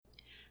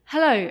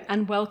Hello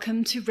and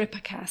welcome to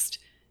Rippercast,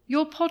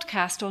 your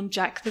podcast on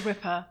Jack the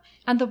Ripper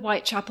and the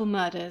Whitechapel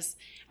murders,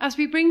 as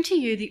we bring to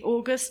you the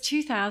August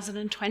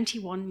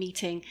 2021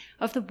 meeting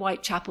of the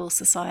Whitechapel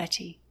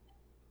Society.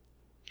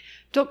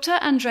 Dr.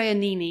 Andrea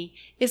Nini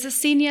is a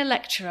senior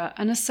lecturer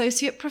and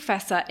associate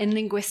professor in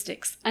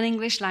linguistics and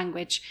English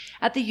language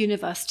at the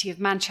University of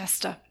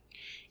Manchester.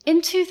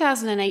 In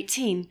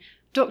 2018,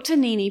 Dr.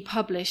 Nini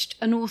published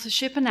an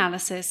authorship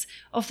analysis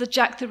of the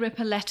Jack the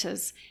Ripper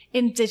letters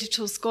in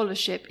Digital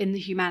Scholarship in the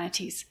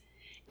Humanities,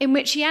 in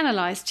which he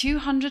analysed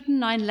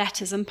 209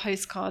 letters and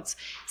postcards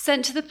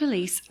sent to the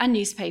police and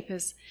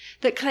newspapers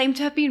that claimed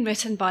to have been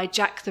written by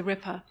Jack the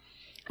Ripper,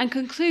 and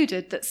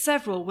concluded that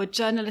several were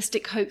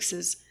journalistic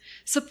hoaxes,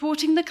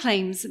 supporting the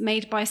claims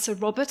made by Sir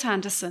Robert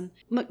Anderson,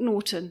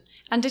 Macnaghten,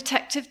 and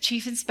Detective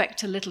Chief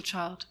Inspector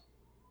Littlechild.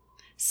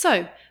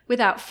 So,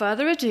 without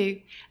further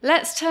ado,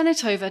 let's turn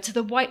it over to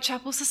the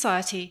Whitechapel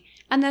Society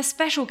and their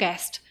special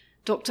guest,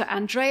 Dr.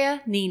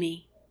 Andrea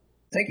Nini.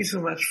 Thank you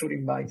so much for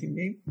inviting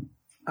me.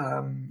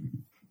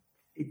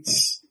 It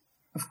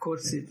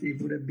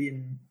would have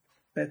been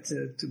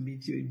better to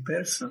meet you in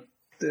person.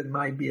 There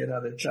might be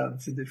another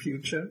chance in the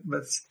future,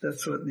 but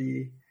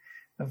unfortunately,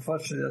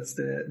 that's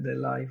the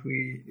life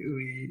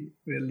we're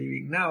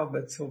living now,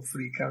 but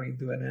hopefully coming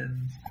to an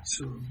end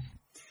soon.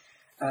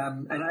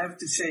 And I have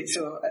to say,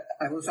 so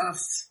I was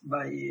asked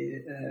by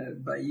you,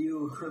 by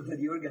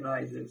the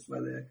organizers,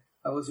 whether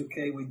I was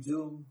okay with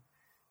Zoom.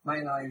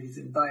 My life is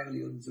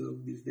entirely on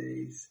Zoom these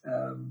days.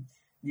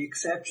 The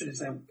exception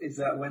is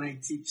that when I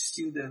teach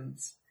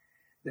students,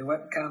 the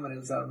web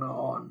cameras are not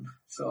on,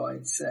 so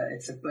it's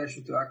a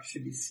pleasure to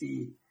actually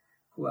see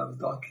who I'm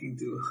talking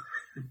to.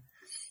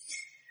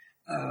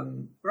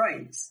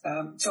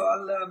 So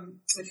I'll,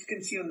 as you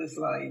can see on the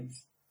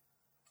slides,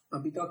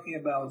 I'll be talking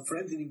about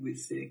forensic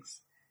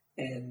linguistics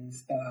and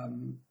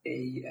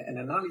an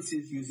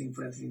analysis using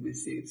forensic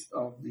linguistics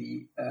of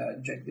the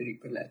Jack the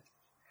Ripper letter.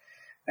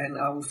 And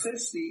I will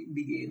firstly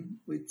begin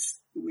with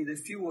a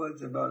few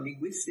words about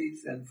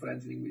linguistics and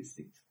forensic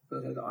linguistics,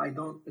 because I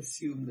don't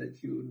assume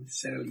that you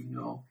necessarily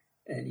know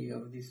any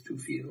of these two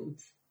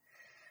fields.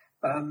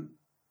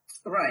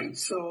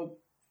 So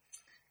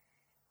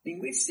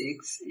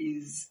linguistics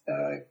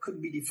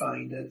could be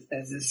defined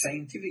as a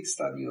scientific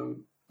study of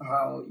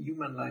how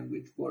human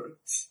language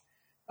works.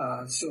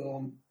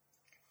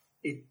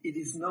 It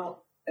is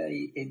not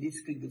a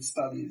discipline that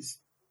studies,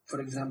 for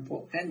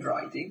example,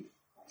 handwriting,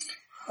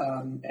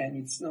 and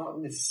it's not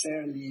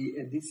necessarily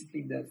a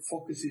discipline that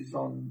focuses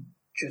on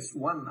just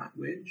one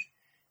language.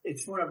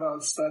 It's more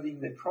about studying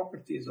the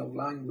properties of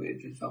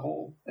language as a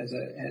whole, as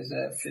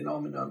a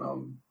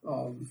phenomenon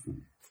of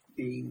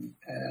being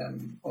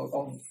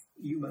of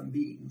human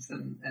beings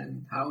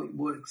and how it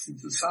works in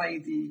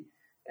society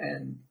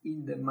and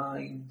in the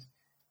mind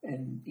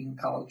and in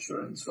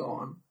culture and so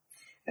on.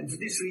 And for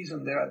this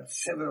reason, there are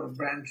several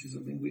branches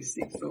of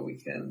linguistics. So we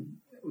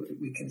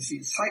can see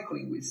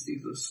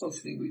psycholinguistics or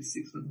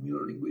sociolinguistics or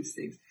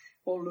neurolinguistics,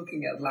 all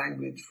looking at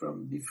language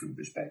from different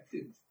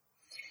perspectives.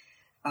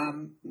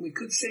 We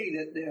could say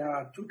that there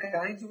are two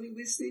kinds of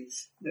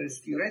linguistics. There's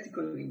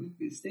theoretical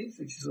linguistics,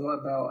 which is all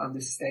about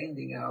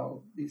understanding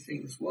how these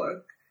things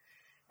work.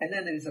 And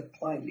then there's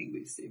applied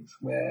linguistics,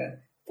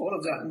 where all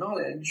of that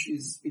knowledge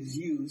is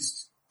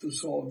used to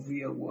solve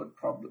real-world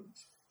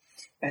problems.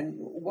 And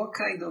what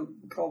kind of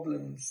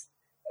problems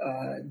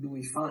do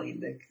we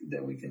find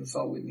that we can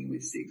solve with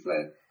linguistics?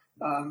 Well,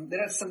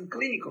 there are some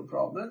clinical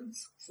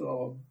problems,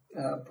 so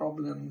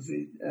problems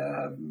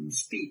with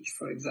speech,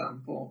 for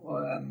example,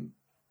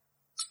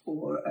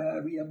 or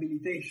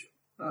rehabilitation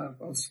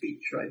of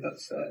speech, right?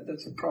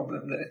 That's a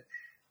problem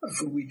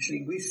for which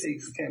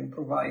linguistics can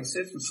provide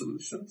certain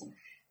solutions.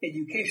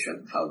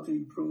 Education, how to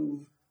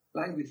improve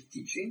language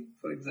teaching,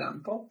 for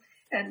example,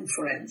 and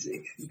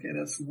forensic. Okay,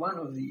 that's one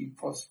of the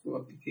possible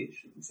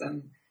applications.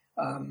 And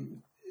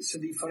so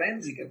the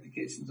forensic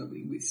applications of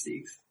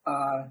linguistics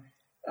are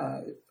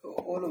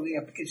all of the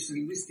applications of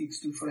linguistics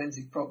to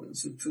forensic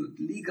problems, so to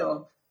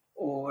legal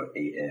or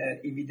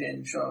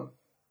evidential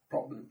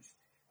problems.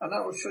 And I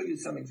will show you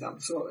some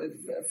examples. So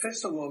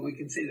first of all, we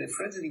can say that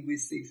forensic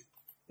linguistics,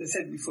 as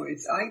I said before,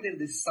 it's either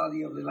the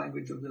study of the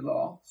language of the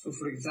law. So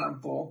for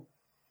example,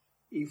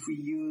 if we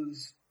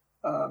use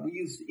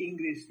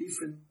English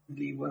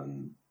differently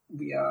when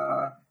we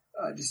are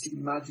just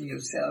imagine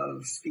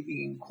yourself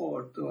speaking in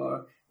court,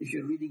 or if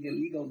you're reading a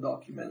legal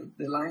document,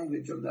 the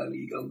language of that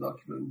legal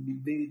document would be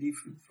very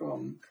different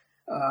from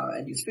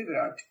a newspaper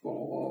article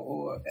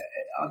or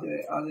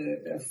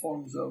other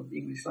forms of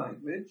English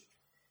language.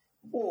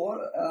 Or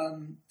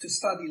to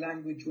study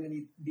language when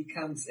it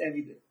becomes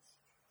evidence.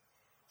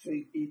 So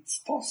it's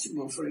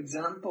possible, for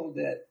example,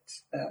 that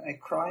a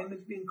crime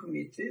has been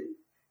committed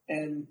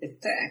and a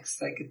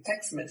text, like a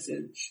text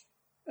message,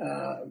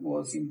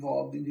 was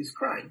involved in this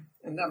crime,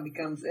 and that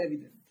becomes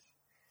evidence.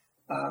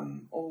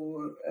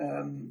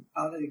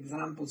 Other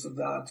examples of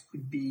that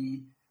could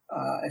be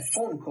a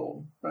phone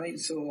call, right?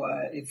 So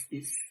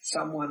if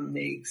someone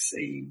makes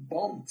a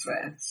bomb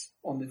threat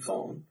on the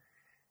phone,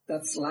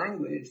 that's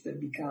language that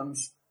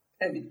becomes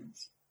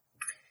evidence.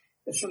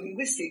 So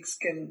linguistics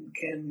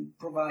can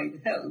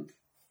provide help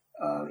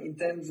in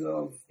terms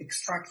of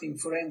extracting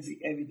forensic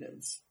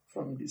evidence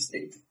from this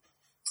data.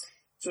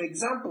 So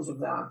examples of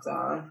that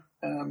are,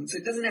 so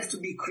it doesn't have to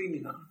be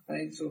criminal,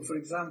 right? So for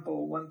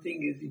example, one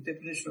thing is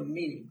interpretation of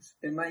meanings.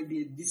 There might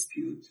be a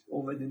dispute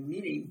over the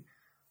meaning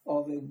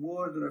of a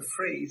word or a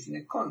phrase in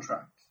a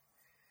contract,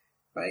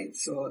 right?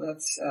 So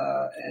that's,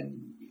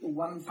 and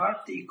one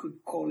party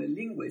could call a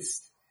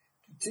linguist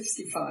to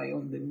testify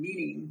on the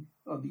meaning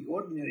of the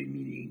ordinary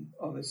meaning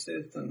of a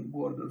certain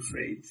word or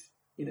phrase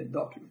in a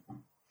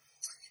document.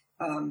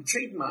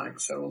 Trademark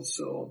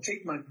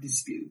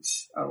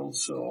disputes are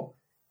also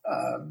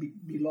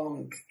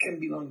can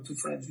belong to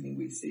forensic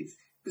linguistics,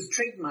 because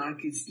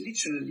trademark is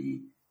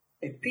literally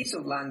a piece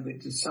of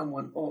language that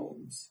someone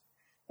owns.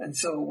 And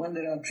so when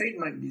there are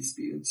trademark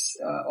disputes,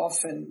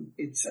 often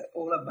it's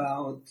all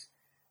about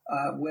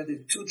whether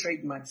two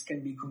trademarks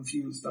can be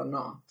confused or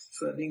not.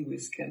 So a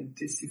linguist can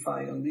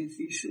testify on these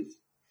issues.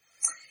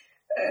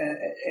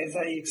 As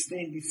I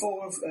explained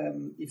before,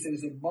 if there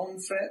is a bomb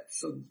threat,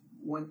 so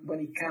when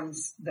it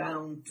comes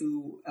down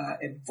to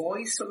a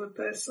voice of a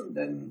person,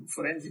 then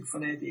forensic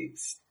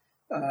phonetics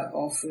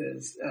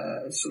offers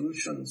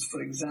solutions,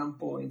 for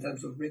example, in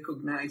terms of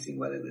recognizing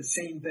whether the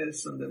same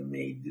person that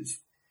made this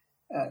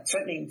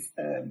threatening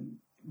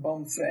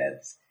bomb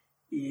threat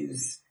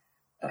is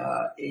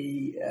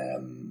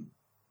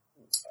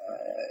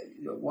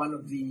one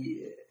of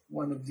the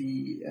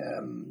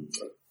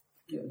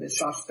the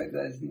suspect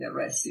that has been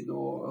arrested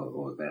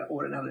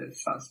or another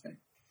suspect.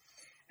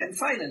 And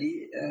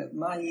finally,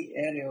 my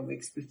area of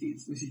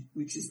expertise,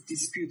 which is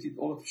disputed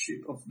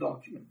authorship of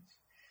documents.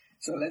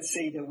 So let's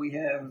say that we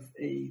have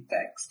a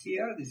text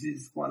here. This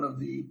is one of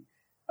the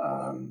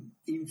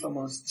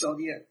infamous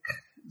Zodiac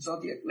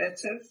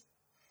letters,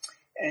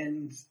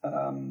 and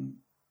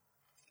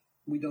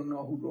we don't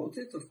know who wrote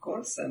it, of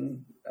course,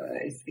 and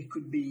it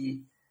could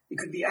be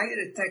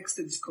either a text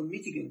that is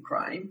committing a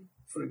crime,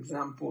 for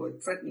example, a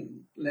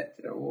threatening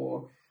letter,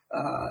 or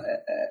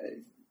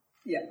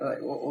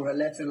a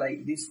letter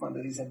like this one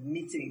that is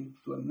admitting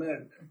to a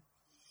murder.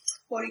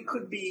 Or it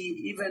could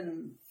be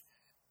even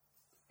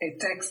a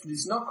text that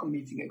is not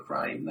committing a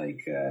crime,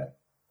 like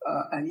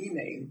an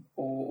email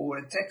or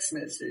a text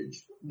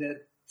message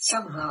that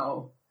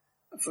somehow,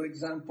 for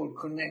example,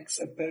 connects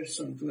a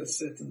person to a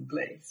certain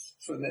place,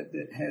 so that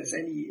it has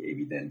any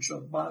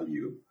evidential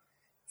value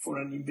for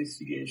an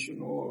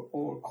investigation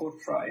or court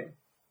trial.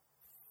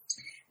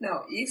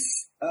 Now,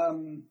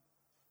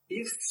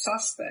 if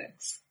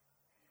suspects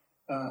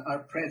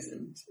are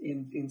present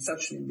in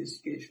such an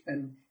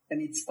investigation,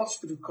 and it's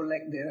possible to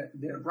collect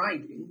their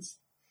writings,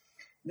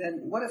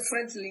 then what a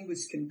forensic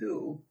linguist can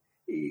do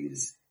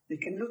is they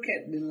can look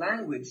at the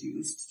language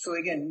used. So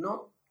again,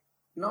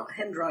 not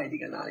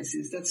handwriting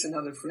analysis, that's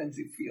another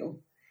forensic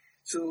field.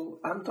 So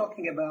I'm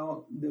talking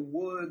about the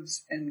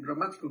words and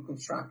grammatical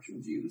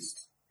constructions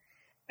used,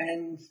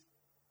 and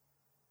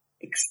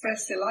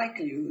express the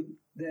likelihood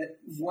that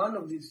one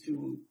of these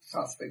two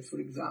suspects, for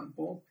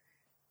example,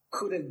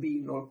 could have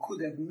been or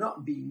could have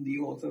not been the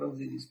author of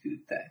the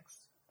disputed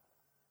text.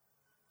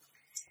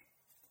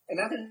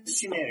 Another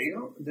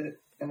scenario that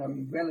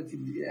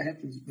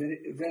happens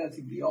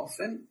relatively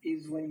often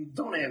is when you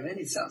don't have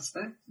any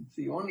suspect,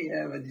 so you only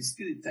have a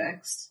disputed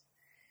text,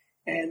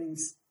 and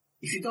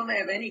if you don't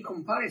have any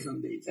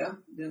comparison data,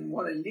 then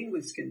what a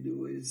linguist can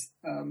do is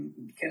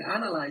can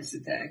analyze the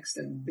text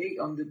and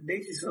on the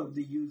basis of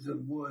the use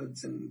of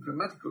words and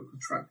grammatical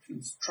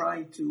constructions,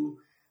 try to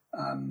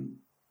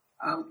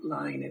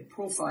outline a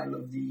profile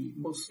of the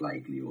most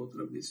likely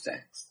author of this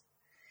text.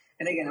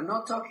 And again, I'm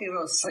not talking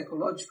about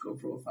psychological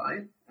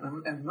profile,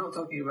 and I'm not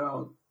talking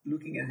about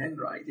looking at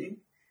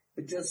handwriting,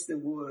 but just the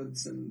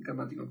words and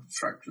grammatical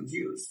constructions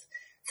used.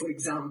 For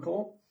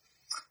example,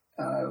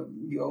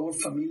 you're all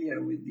familiar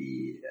with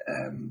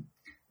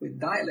with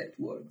dialect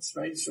words,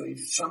 right? So if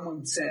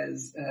someone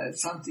says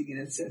something in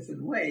a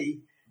certain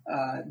way,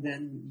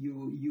 then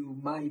you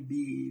might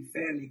be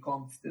fairly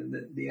confident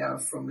that they are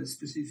from a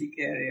specific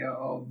area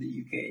of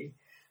the UK.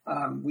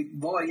 With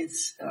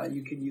voice,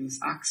 you can use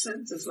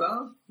accent as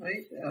well,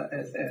 right?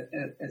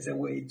 As a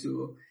way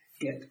to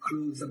get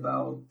clues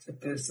about a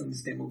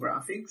person's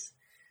demographics.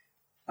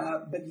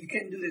 But you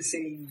can do the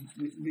same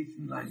with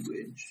written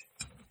language.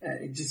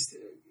 It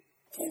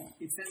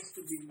tends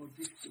to be more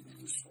difficult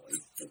than with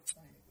voice some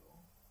time ago.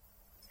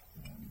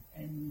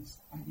 And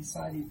I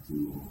decided to,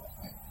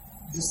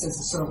 just as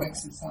a sort of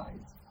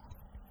exercise,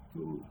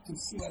 to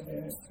see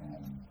whether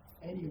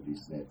any of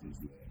these letters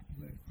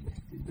were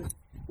connected.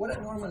 What I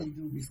normally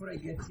do before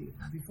getting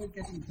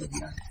to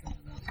the actual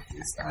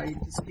analysis, I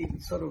just give a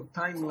sort of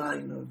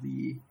timeline of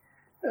the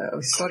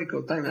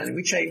historical timeline,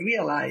 which I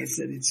realize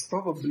that it's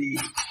probably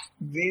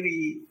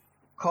very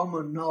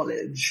common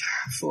knowledge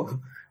for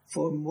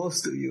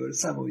most of you or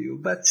some of you,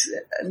 but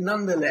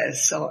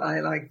nonetheless, I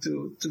like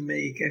to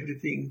make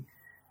everything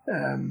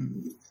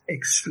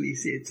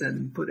explicit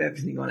and put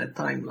everything on a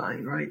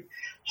timeline, right?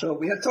 So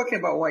we are talking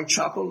about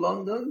Whitechapel,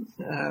 London,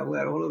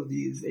 where all of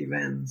these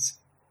events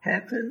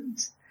happened.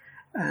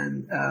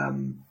 And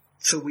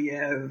so we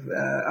have,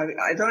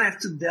 I don't have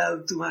to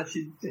delve too much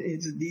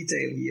into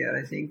detail here,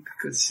 I think,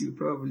 because you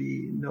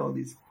probably know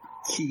these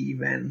key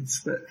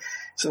events. But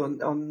so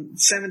on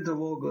 7th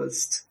of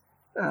August,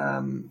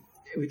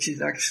 which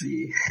is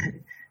actually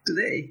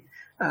today,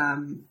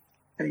 in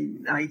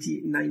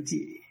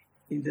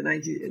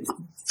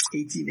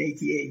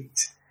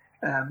 1888,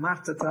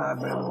 Martha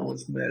Taber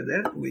was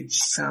murdered, which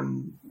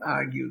some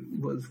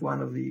argued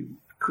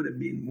could have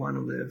been one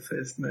of the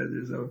first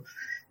murders of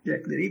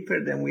Jack the Ripper.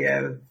 Then we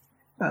have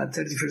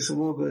 31st of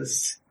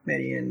August,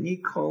 Marianne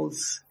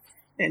Nichols,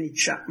 Annie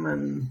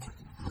Chapman,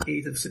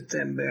 8th of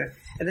September.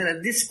 And then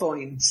at this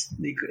point,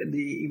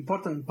 the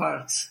important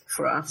part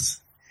for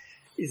us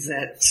is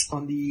that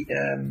on the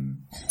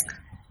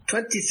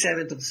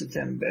 27th of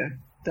September,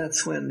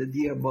 that's when the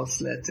Dear Boss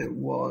letter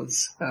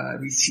was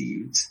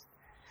received.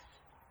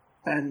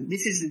 And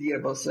this is the Dear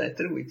Boss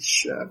letter,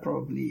 which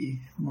probably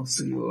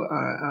most of you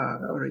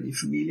are already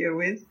familiar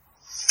with.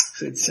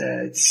 So it's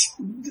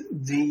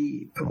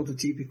the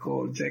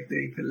prototypical Jack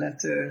the Ripper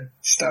letter.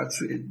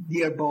 Starts with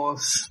Dear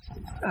Boss.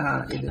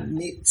 It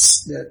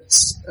admits that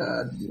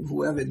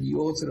whoever the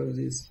author of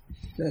this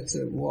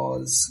letter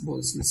was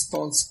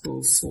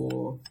responsible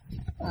for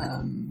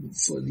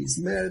these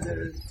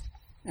murders,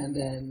 and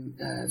then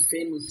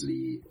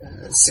famously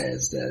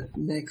says that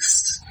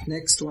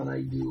next one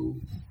I do,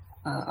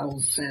 I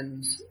will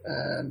send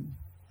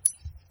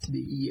the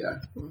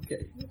year.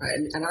 Okay,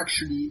 and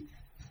actually,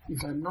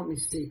 if I'm not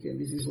mistaken,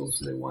 this is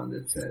also the one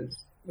that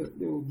says that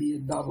there will be a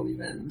double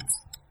event.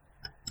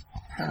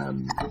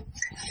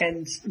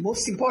 And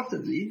most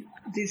importantly,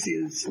 this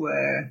is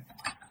where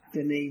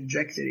the name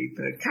Jack the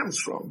Ripper comes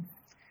from.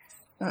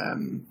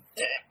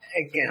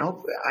 Again,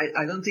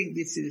 I don't think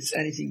this is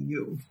anything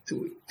new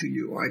to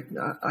you,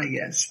 I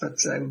guess,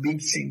 but it would be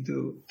interesting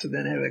to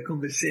then have a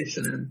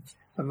conversation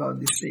about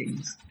these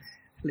things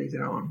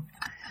later on.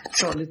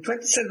 So on the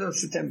 27th of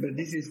September,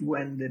 this is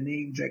when the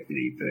name Jack the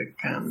Ripper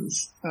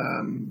comes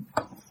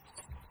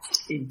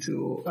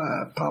into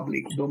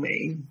public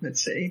domain,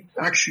 let's say.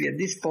 Actually, at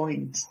this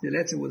point, the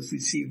letter was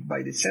received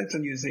by the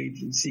Central News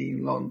Agency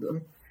in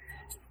London,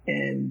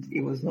 and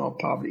it was not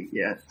public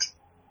yet.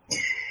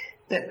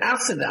 Then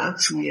after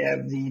that, we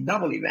have the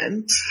double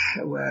event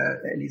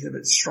where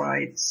Elizabeth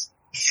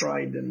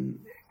Stride and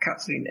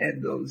Catherine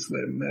Eddowes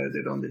were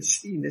murdered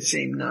in the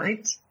same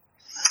night.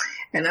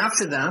 And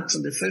after that,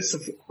 on the 1st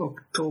of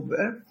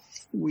October,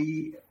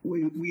 we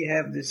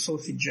have the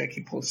Sausage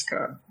Jackie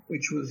postcard,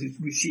 which was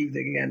received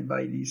again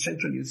by the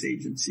Central News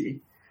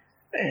Agency.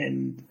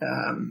 And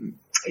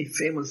it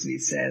famously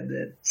said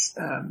that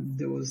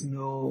there was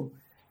no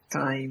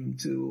time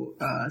to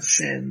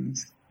send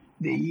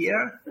the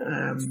year,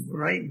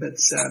 right? But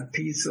a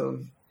piece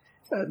of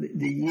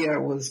the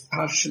year was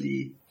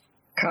partially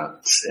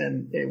cut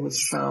and it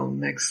was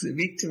found next to the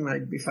victim,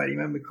 if I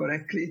remember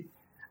correctly.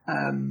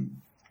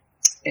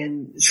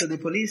 And so the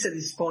police at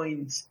this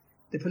point,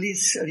 the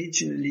police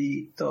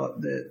originally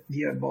thought that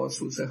Dear Boss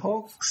was a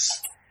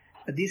hoax.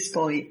 At this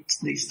point,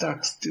 they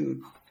started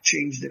to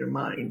change their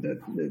mind,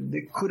 that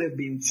there could have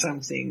been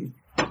something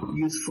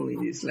useful in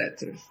these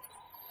letters.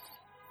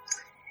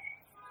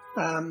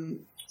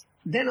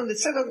 Then on the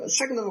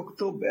 2nd of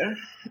October,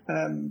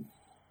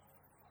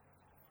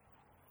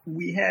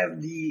 we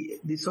have the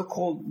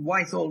so-called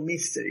Whitehall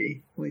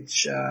mystery,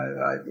 which,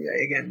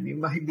 again, you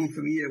might be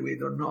familiar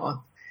with or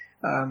not.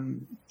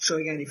 So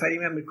again, if I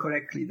remember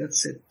correctly,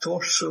 that's a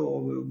torso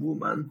of a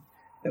woman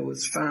that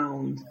was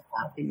found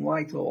in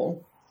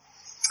Whitehall.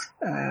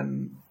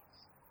 And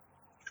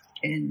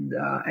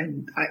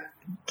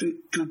to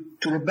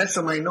the best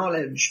of my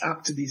knowledge,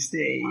 up to this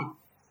day,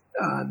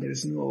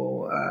 there's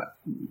no,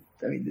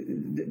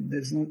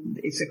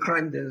 it's a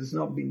crime that has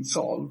not been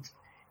solved,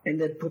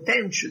 and that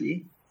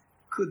potentially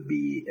could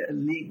be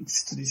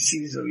linked to this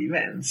series of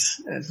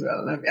events as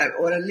well,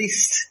 or at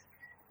least,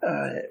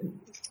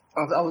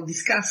 I'll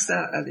discuss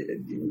that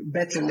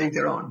better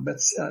later on, but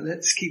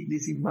let's keep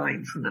this in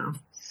mind for now.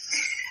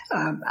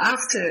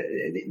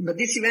 But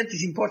this event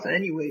is important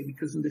anyway,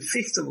 because on the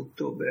 5th of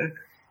October,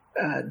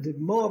 the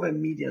Mauve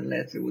and Median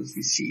letter was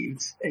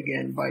received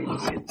again by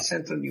the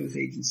Central News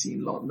Agency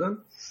in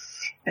London.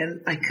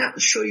 And I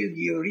can't show you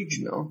the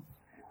original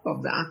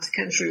of that. I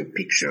can't show you a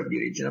picture of the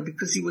original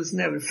because it was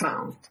never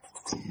found.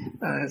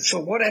 So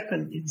what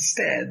happened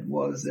instead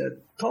was that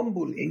Tom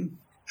Bulling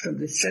from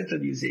the Central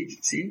News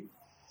Agency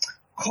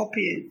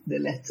copied the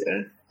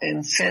letter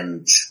and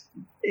sent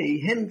a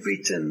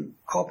handwritten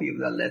copy of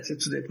that letter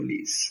to the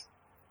police.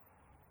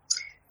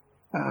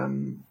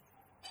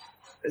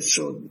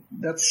 So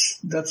that's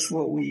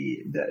what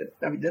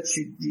that's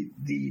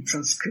the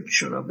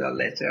transcription of that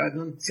letter. I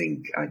don't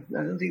think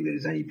there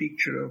is any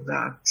picture of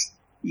that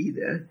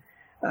either.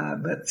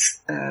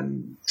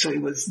 So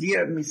it was,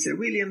 Dear Mr.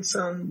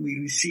 Williamson, we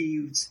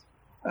received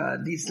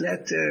this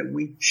letter,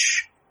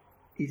 which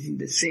is in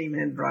the same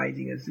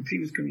handwriting as the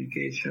previous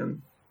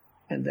communication,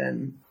 and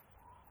then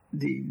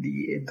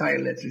the entire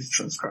letter is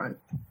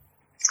transcribed.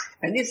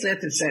 And this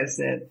letter says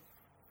that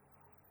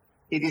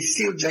it is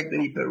still Jack the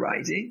Ripper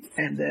writing,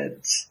 and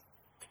that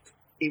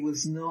it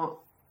was not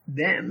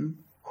them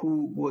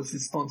who was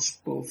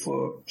responsible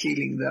for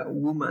killing that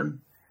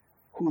woman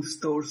whose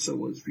torso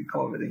was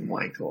recovered in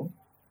Whitehall.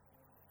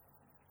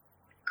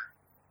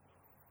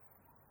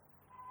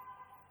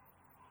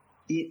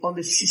 On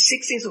the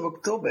 16th of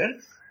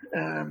October,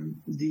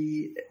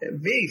 the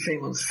very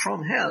famous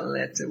From Hell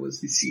letter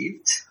was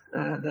received.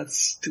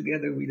 That's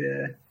together with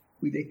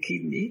a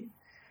kidney.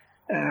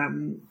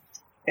 And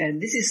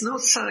this is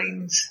not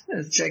signed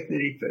as Jack the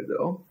Ripper,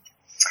 though,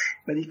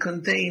 but it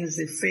contains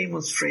the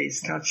famous phrase,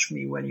 "Catch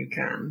me when you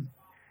can,"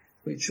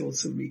 which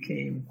also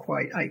became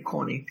quite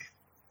iconic.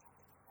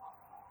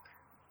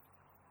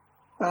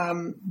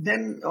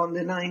 Then on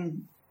the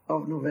 9th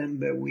of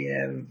November, we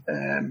have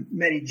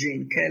Mary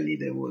Jane Kelly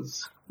that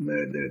was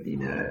murdered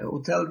in a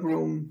hotel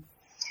room.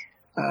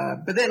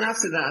 But then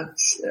after that,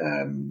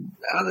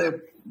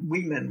 other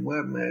women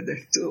were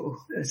murdered too.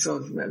 So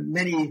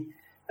many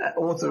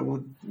authors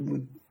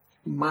would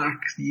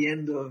mark the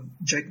end of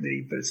Jack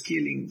the Ripper's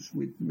killings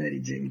with Mary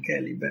Jane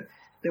Kelly, but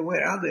there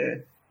were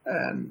other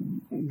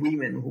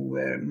women who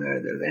were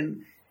murdered,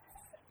 and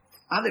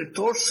other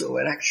torso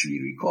were actually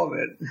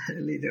recovered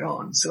later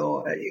on.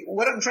 So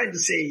what I'm trying to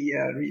say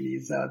here really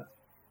is that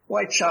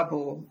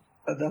Whitechapel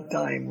at that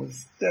time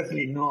was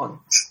definitely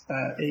not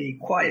a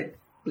quiet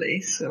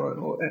place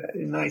or a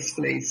nice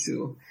place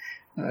to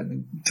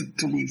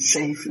live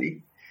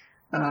safely.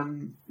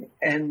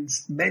 And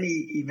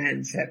many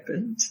events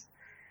happened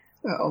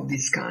of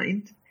this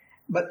kind.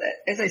 But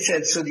as I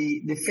said, so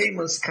the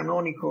famous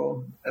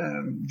canonical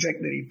Jack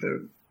the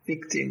Ripper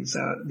victims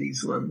are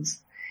these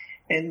ones.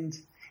 And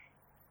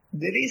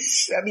there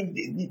is,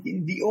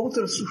 the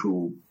authors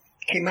who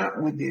came up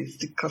with this,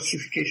 the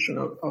classification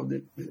of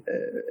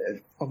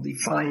the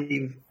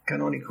 5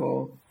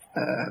 canonical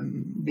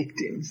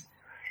victims,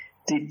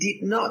 they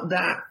did not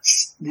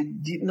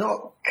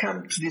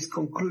come to this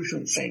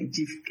conclusion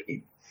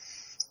scientifically.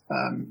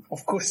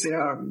 Of course, there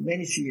are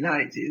many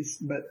similarities,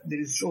 but there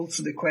is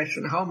also the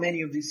question how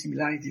many of these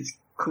similarities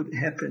could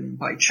happen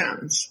by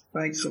chance,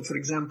 right? So, for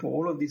example,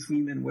 all of these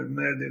women were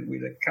murdered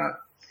with a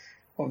cut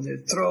of their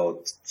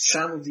throat.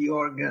 Some of the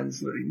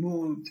organs were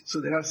removed, so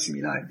there are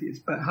similarities.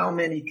 But how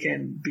many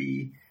can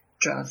be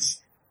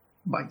just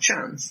by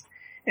chance?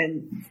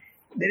 And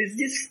there is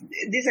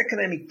this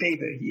academic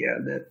paper here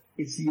that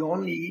is the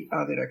only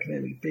other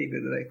academic paper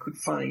that I could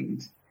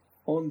find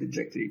on the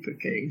Jack the Ripper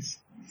case,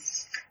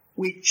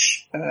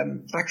 which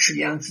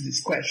actually answers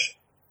this question.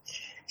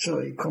 So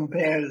it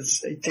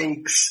considers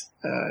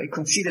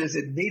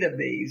a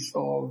database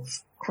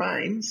of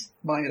crimes,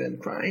 violent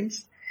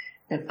crimes,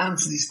 and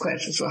answers this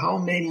question. So how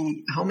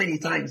many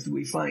times do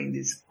we find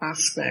these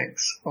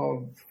aspects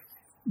of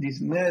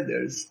these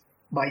murders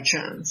by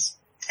chance?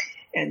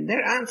 And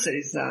their answer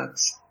is that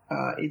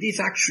it is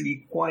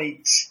actually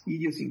quite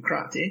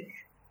idiosyncratic.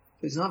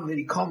 It's not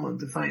very common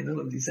to find all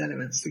of these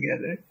elements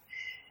together.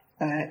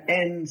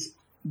 And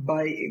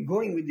by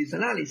going with this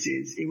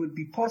analysis, it would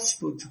be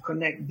possible to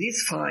connect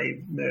these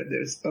 5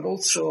 murders, but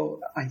also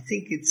I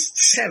think it's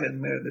 7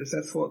 murders.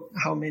 That's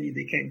how many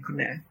they can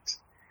connect,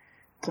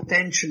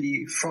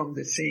 potentially from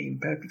the same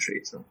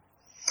perpetrator.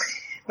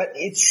 But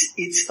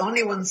it's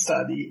only one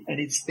study, and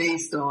it's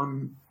based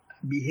on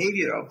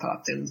behavioral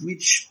patterns,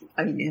 which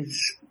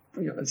is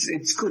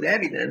it's good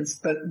evidence,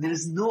 but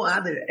there's no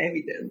other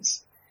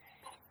evidence,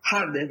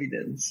 hard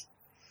evidence,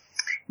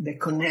 that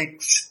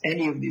connects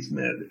any of these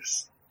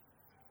murders.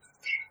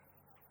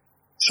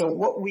 So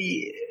what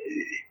we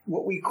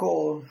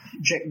call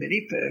Jack the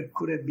Ripper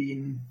could have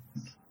been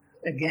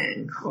a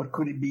gang, or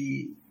could it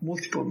be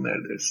multiple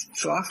murders?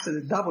 So after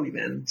the double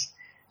event,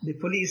 the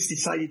police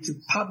decided to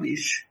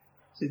publish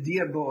the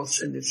Dear Boss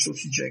and the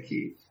Sausage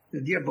Jackie,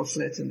 the Dear Boss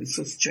letter and the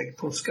Sausage Jackie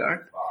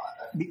postcard,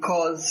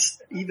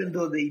 because even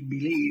though they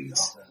believed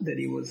that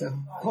it was a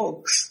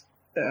hoax,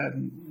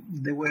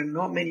 there were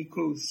not many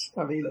clues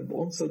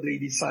available, so they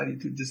decided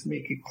to just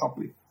make it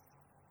public.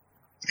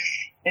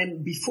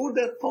 And before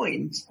that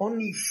point,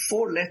 only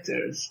 4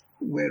 letters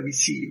were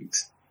received.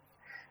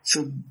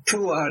 So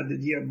 2 are the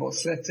Dear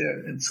Boss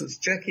letter and Sausage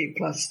Jackie,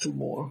 plus 2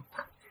 more.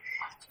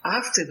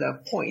 After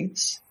that point,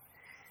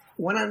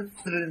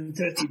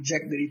 130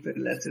 Jack the Ripper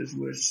letters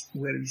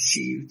were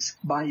received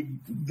by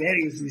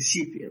various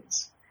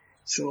recipients.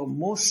 So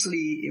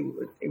mostly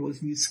it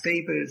was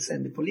newspapers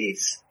and the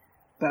police,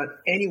 but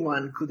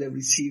anyone could have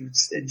received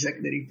a Jack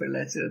the Ripper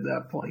letter at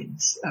that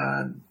point.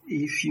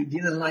 If you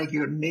didn't like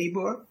your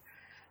neighbor,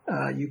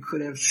 you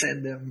could have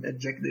sent them a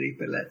Jack the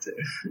Ripper letter.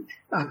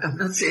 I'm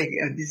not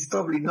saying this is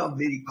probably not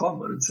very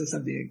common, so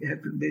something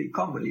happened very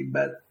commonly,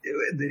 but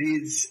there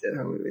is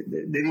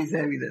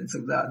evidence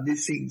of that.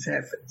 These things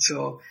happen.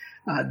 So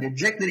the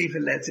Jack the Ripper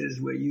letters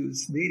were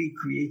used very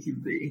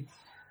creatively,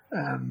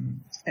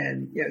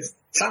 and yes,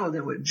 some of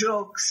them were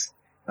jokes.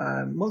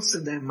 Most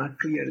of them are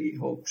clearly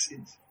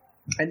hoaxes,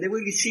 and they were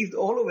received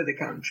all over the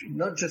country,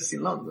 not just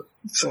in London.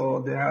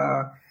 So there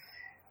are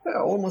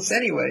almost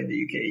anywhere in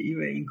the UK,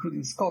 even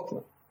including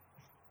Scotland.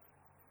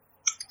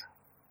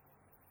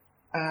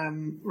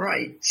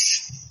 Right.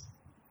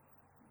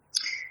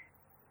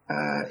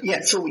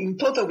 So in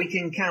total we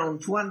can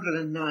count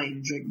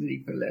 209 Jack the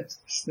Ripper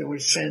letters that were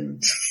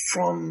sent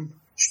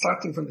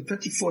starting from the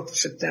 24th of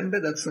September,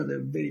 that's when the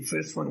very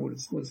first one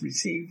was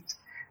received,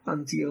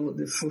 until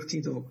the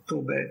 14th of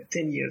October,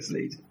 10 years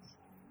later.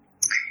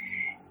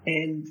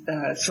 And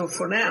so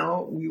for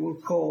now, we will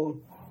call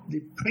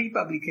the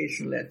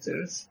pre-publication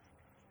letters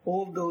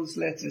all those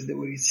letters that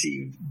were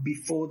received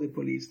before the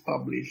police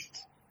published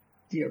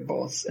Dear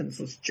Boss and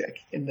First Check.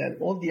 And then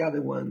all the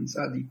other ones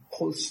are the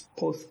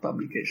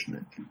post-publication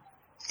letters.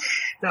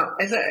 Now,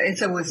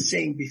 as I was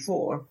saying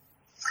before,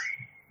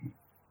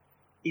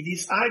 it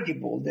is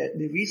arguable that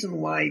the reason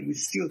why we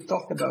still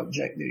talk about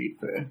Jack the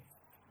Ripper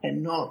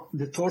and not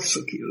the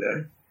torso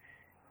killer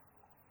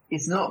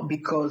is not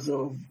because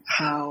of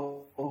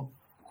how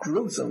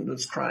gruesome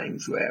those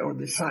crimes were or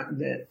the fact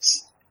that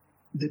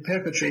the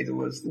perpetrator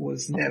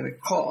was never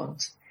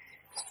caught,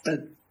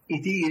 but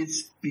it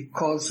is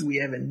because we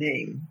have a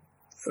name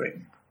for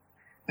him.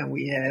 And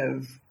we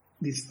have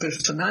this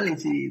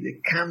personality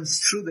that comes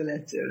through the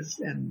letters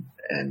and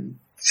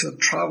so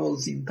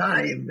travels in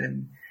time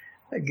and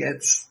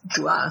gets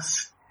to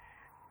us,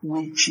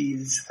 which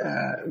is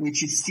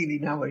still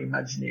in our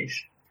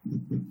imagination.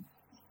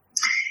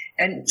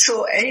 And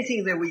so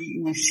anything that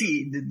we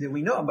see, that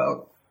we know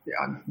about,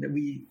 that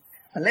we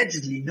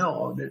allegedly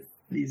know that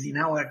is in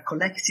our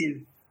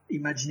collective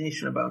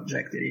imagination about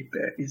Jack the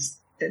Ripper, is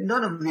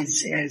none of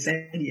this has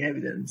any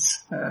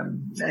evidence,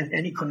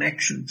 any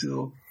connection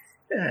to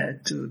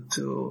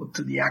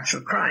the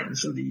actual crime.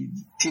 So the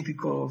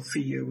typical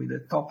figure with the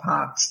top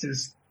hat,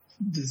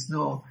 there's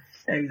no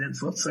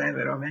evidence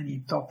whatsoever of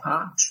any top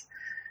hat.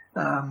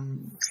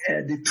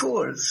 The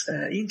tours,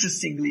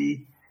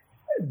 interestingly,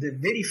 the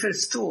very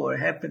first tour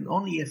happened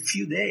only a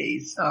few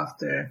days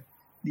after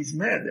these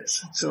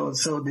murders. So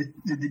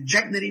the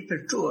Jack the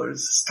Ripper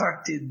tours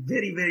started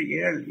very,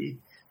 very early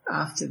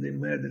after the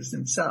murders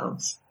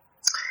themselves.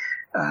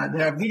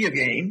 There are video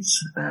games.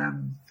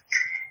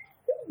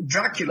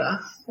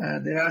 Dracula,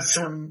 there are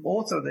some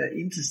authors that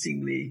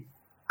interestingly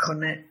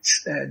connect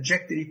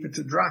Jack the Ripper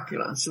to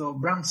Dracula. So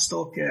Bram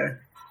Stoker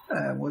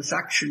was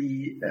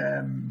actually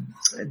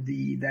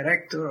the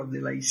director of the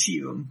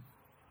Lyceum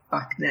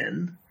back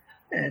then,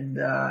 and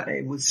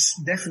it was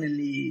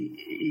definitely,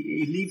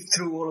 he lived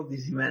through all of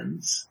these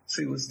events,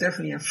 so he was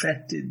definitely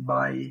affected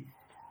by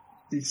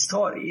this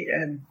story.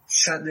 And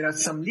so there are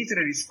some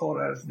literary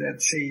scholars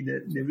that say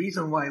that the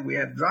reason why we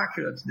have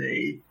Dracula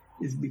today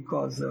is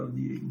because of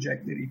the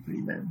Jack the Ripper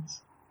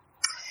events.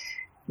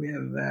 We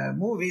have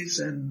movies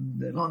and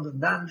the London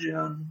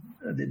Dungeon,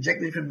 the Jack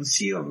the Ripper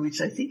Museum,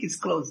 which I think is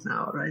closed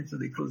now, right? So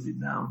they closed it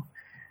down.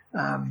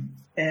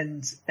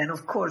 And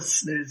of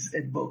course there's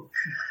a book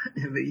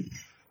every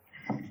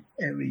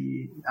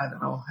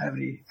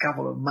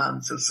couple of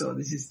months or so.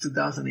 This is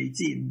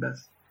 2018, but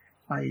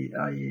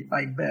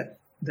I bet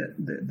that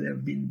there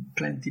have been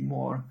plenty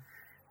more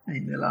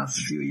in the last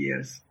few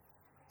years.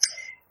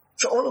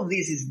 So all of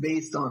this is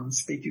based on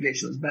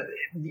speculations, but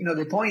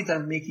the point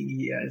I'm making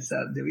here is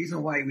that the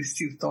reason why we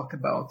still talk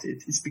about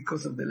it is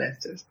because of the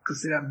letters,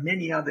 because there are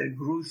many other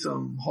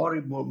gruesome,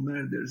 horrible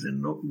murders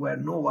and where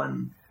no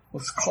one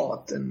was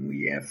caught, and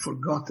we have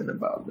forgotten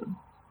about them.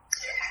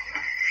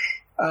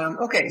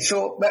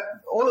 But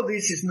all of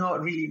this is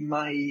not really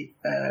my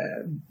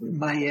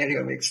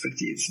area of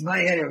expertise. My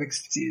area of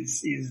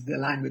expertise is the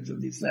language of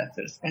these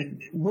letters,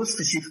 and more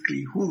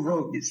specifically, who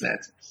wrote these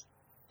letters.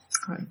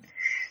 Right.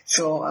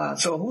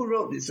 So who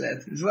wrote these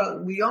letters? Well,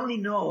 we only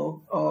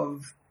know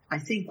of, I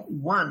think,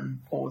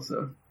 one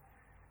author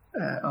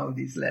of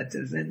these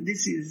letters, and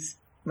this is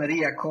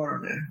Maria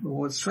Coroner, who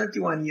was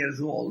 21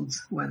 years old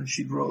when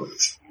she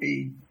wrote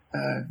a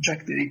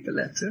Jack the Ripper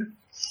letter.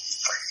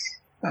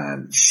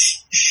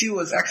 She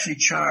was actually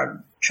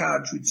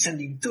charged with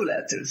sending 2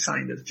 letters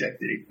signed as Jack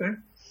the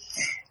Ripper.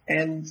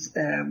 And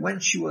when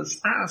she was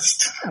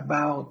asked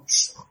about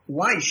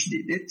why she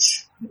did it,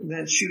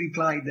 then she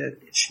replied that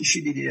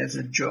she did it as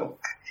a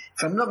joke.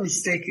 If I'm not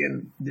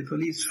mistaken, the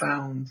police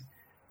found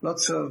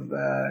lots of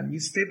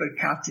newspaper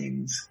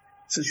cuttings.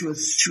 So she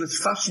was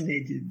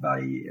fascinated by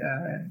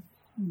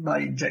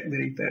Jack the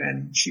Ripper,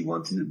 and she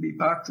wanted to be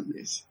part of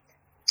this.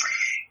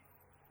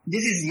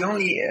 This is the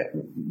only.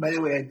 By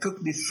the way, I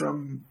took this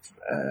from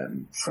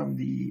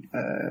the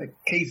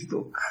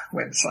Casebook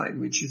website,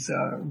 which is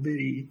a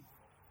very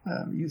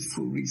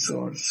useful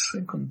resource.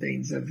 It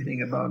contains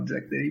everything about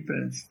Jack the Ripper,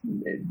 and it's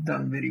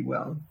done very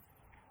well.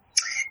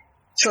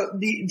 So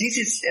this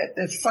is,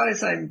 as far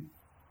as I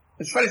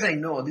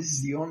know, this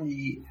is the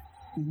only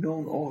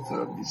known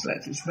author of these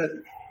letters. But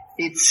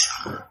it's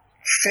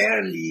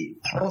fairly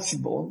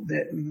possible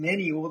that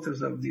many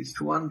authors of these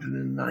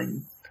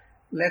 209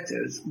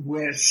 letters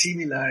were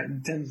similar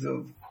in terms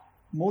of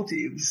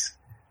motives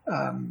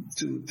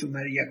to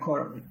Maria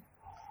Coroner.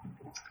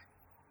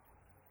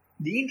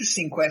 The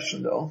interesting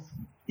question, though,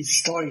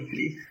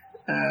 historically,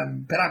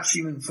 perhaps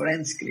even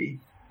forensically,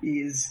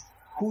 is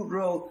who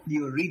wrote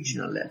the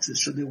original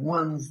letters, so the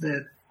ones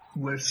that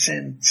were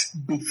sent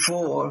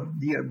before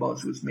Dear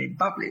Boss was made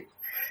public.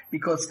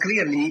 Because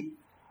clearly,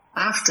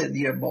 after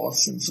Dear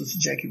Boss and Saucy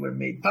Jackie were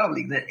made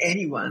public, that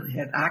anyone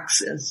had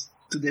access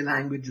to the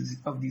languages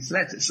of these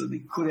letters. So they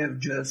could have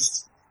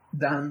just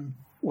done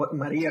what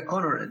Maria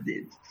Conrad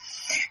did.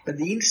 But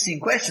the interesting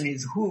question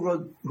is who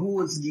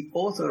was the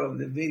author of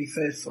the very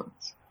first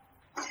ones?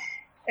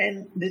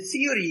 And the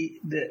theory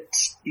that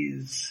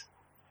is,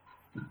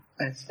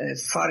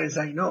 as far as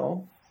I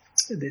know,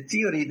 the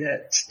theory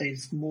that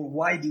is more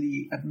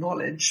widely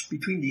acknowledged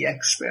between the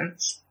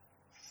experts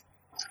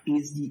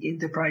is the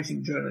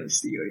enterprising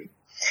journalist theory,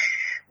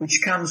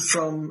 which comes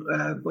from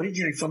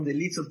originally from the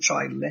Little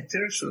Child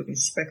letter. So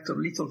Inspector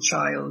Little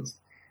Child,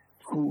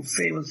 who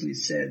famously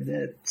said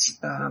that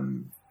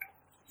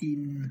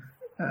in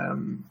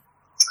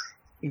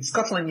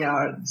Scotland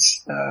Yard,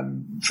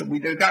 so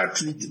with regard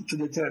to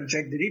the term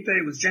Jack the Ripper,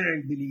 it was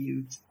generally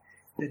believed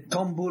that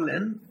Tom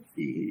Bullen,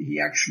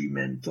 he actually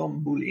meant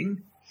Tom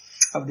Bulling,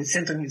 of the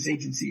Central News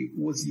Agency,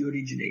 was the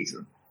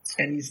originator,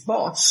 and his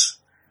boss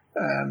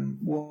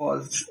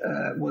was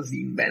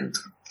the inventor.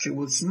 So it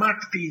was a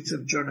smart piece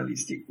of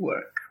journalistic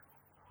work,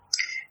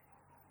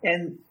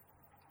 and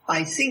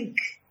I think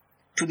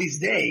to this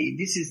day,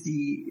 this is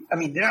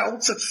there are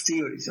all sorts of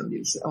theories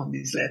on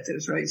these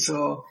letters, right?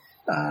 So,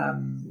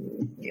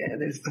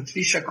 there's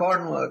Patricia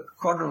Cornwell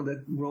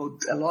that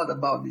wrote a lot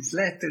about these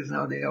letters.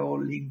 Now they are all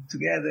linked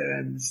together,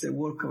 and it's the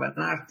work of an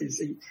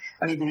artist.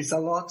 There's a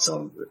lot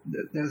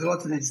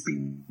that's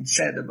been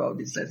said about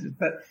these letters.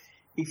 But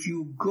if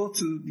you go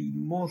to the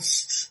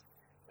most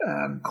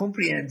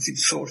comprehensive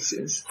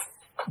sources,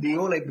 they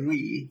all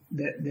agree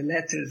that the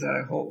letters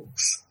are a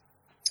hoax.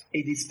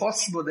 It is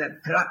possible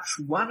that perhaps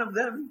one of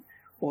them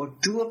or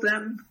two of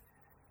them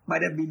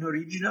might have been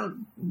original,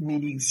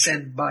 meaning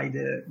sent by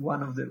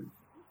one of the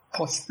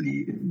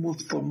possibly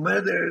multiple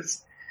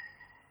murderers,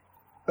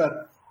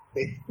 but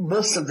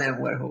most of them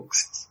were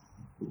hoaxes.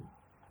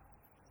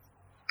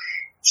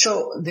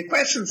 So the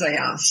questions I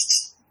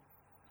asked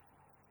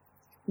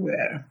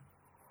were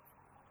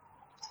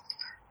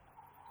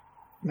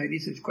my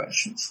research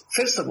questions.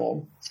 First of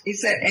all,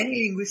 is there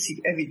any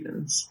linguistic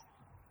evidence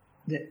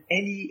that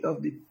any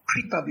of the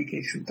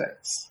pre-publication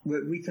texts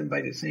were written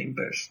by the same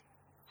person?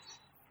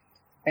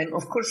 And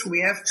of course,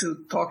 we have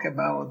to talk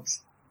about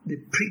the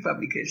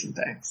pre-publication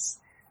texts,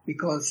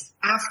 because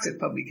after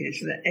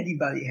publication,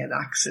 anybody had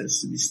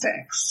access to these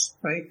texts,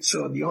 right?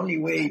 So the only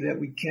way that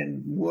we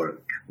can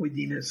work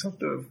within a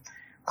sort of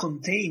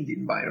contained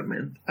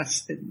environment,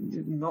 as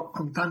not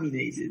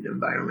contaminated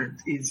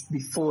environment, is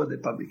before the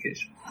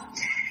publication.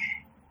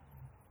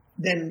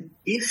 Then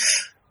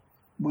if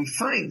we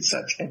find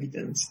such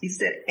evidence, is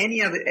there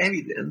any other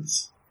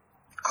evidence,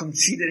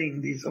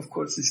 considering this, of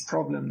course, this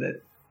problem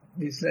that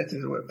these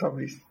letters were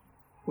published,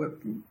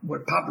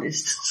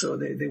 so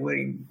they were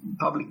in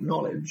public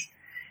knowledge,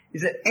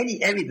 is there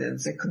any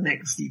evidence that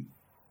connects the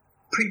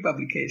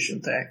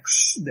pre-publication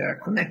texts that are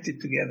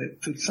connected together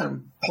to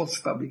some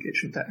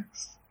post-publication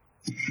texts?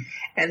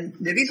 And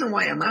the reason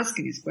why I'm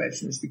asking this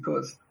question is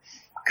because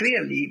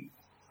clearly,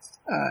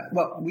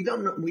 we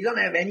don't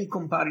have any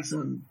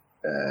comparison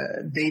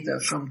data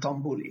from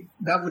Tom Bulling.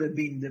 That would have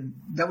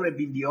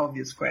been the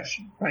obvious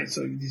question, right?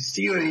 So this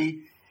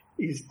theory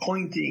is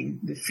pointing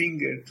the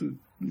finger to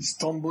this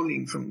Tom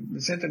Bulling from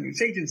the Central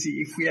News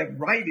Agency. If we have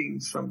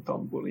writings from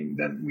Tom Bulling,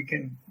 then we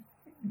can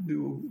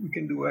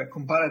do a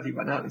comparative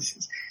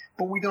analysis.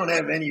 But we don't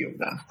have any of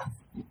that.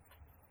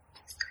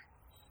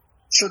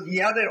 So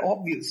the other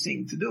obvious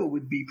thing to do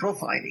would be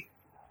profiling,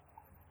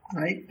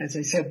 right? As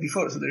I said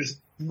before, so there's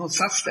no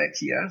suspect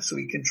here, so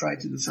we can try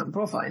to do some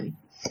profiling.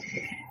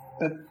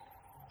 But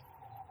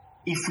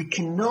if we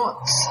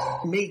cannot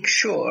make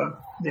sure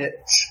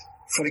that,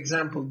 for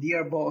example,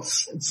 Dear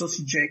Boss and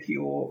Saucy Jackie,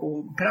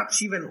 or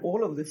perhaps even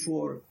all of the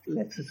four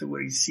letters that were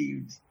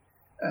received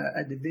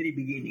at the very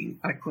beginning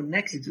are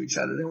connected to each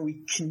other, then we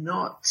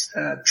cannot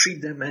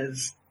treat them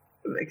as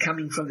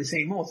coming from the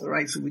same author,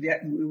 right? So we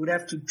would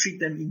have to treat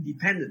them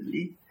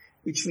independently,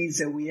 which means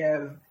that we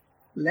have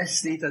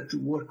less data to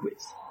work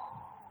with.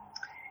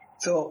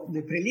 So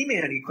the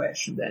preliminary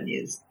question then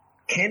is,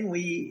 can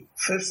we,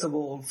 first of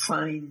all,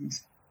 find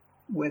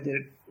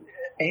whether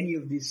any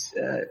of these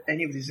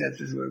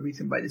letters were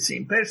written by the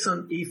same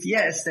person? If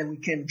yes, then we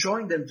can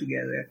join them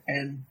together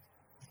and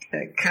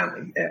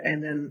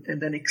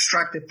then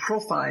extract a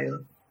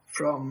profile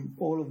from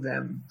all of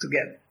them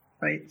together,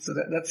 right? So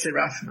that's the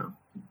rationale.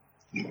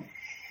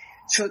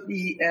 So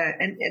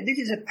and this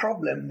is a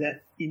problem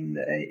that in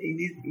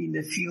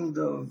the field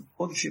of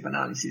authorship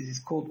analysis is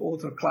called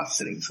author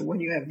clustering. So when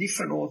you have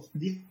different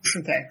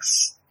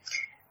texts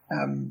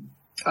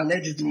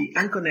allegedly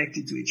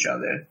unconnected to each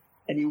other,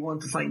 and you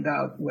want to find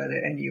out whether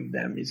any of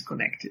them is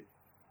connected.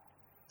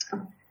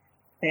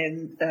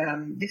 And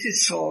this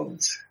is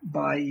solved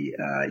by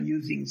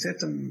using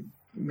certain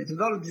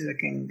methodologies. I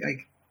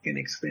can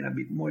explain a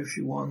bit more if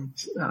you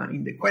want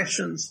in the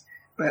questions.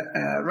 But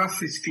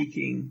roughly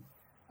speaking,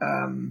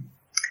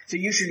 so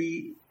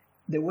usually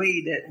the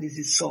way that this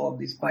is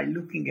solved is by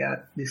looking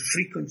at the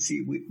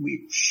frequency with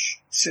which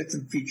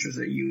certain features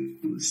are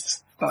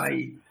used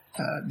by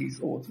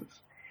these authors.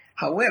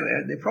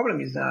 However, the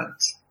problem is that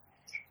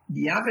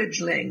the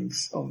average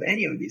length of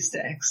any of these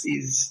texts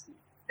is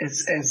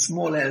as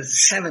small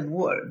as 7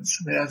 words.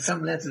 There are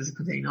some letters that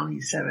contain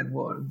only 7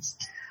 words.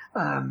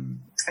 And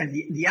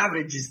the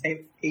average is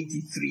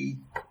 83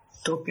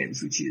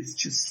 tokens, which is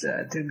just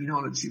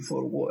terminology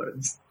for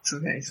words.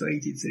 Okay, so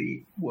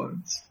 83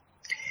 words.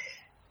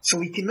 So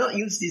we cannot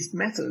use these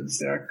methods,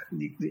 that are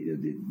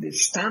the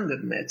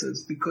standard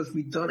methods, because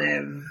we don't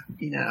have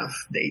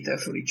enough data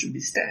for each of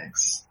these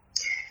texts.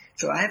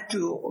 So I have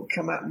to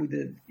come up with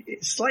a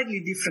slightly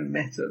different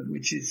method,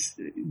 which is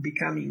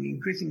becoming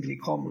increasingly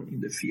common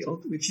in the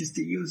field, which is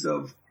the use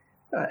of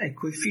a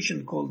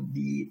coefficient called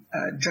the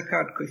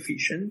Jaccard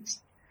coefficient,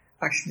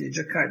 actually the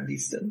Jaccard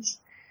distance,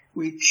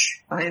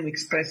 which I am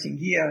expressing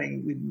here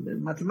with a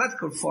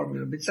mathematical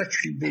formula, but it's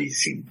actually very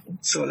simple.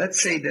 So let's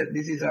say that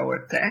this is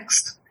our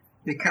text.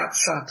 The cat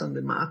sat on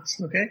the mat,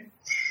 okay?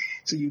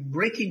 So you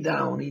break it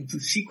down into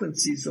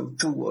sequences of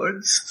 2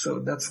 words. So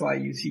that's why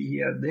you see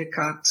here the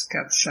cat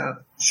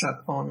sat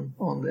on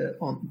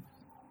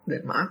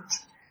the mat,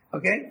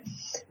 okay?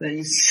 Then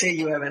you say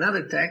you have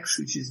another text,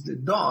 which is the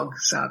dog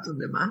sat on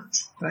the mat,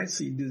 right?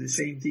 So you do the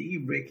same thing, you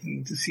break it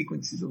into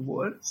sequences of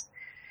words.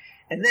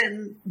 And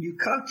then you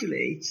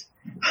calculate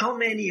how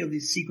many of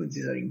these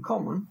sequences are in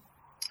common,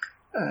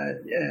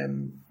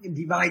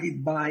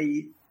 divided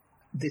by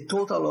the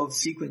total of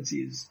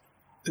sequences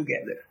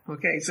together.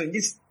 Okay, so in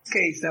this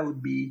case, that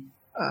would be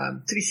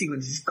 3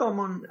 sequences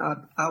common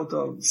out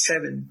of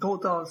 7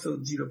 total, so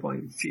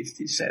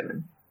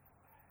 0.57.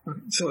 Okay.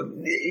 So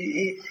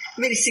in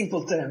very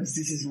simple terms,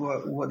 this is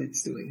what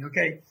it's doing.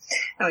 Okay,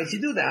 now if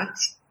you do that,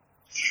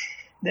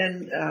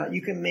 then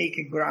you can make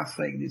a graph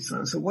like this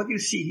one. So what you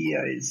see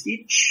here is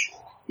each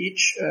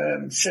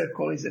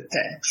circle is a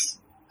text.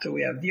 So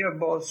we have Dear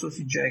Boss,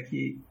 Saucy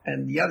Jackie,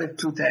 and the other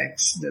 2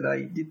 texts that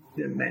I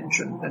didn't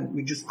mention, and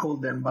we just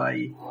called them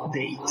by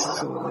date.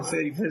 So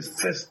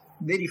the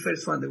very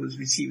first one that was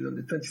received on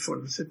the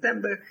 24th of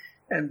September,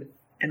 and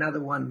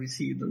another one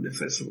received on the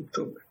 1st of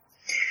October.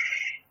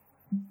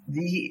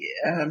 The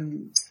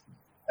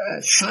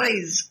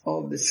size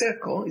of the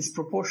circle is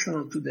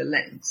proportional to the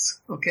length.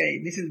 Okay,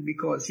 this is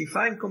because if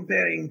I'm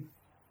comparing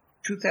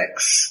 2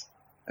 texts,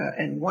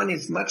 and one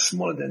is much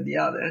smaller than the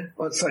other,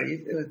 let's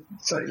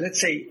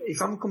say if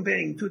I'm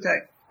comparing 2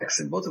 texts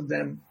and both of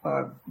them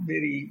are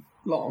very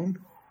long,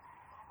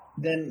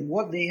 then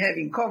what they have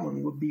in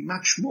common would be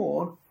much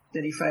more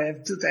than if I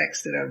have 2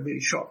 texts that are very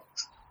short.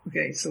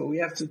 Okay, so we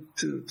have to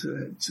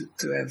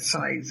have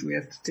size, we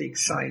have to take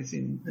size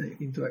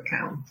into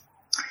account.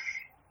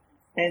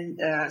 And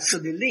so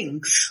the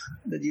links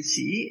that you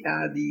see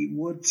are the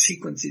word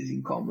sequences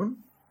in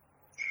common.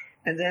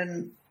 And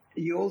then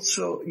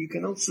you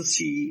can also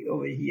see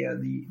over here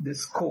the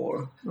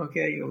score,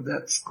 okay, of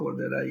that score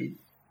that I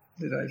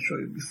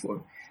showed you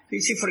before. So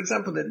you see, for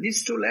example, that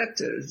these 2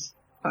 letters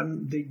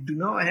they do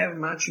not have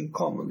much in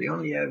common. They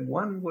only have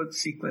 1 word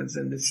sequence,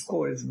 and the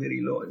score is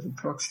very low. It's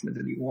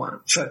approximately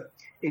 1. So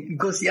it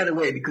goes the other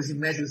way because it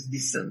measures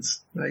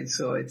distance, right?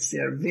 So they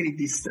are very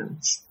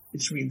distant,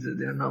 which means that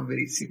they are not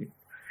very similar.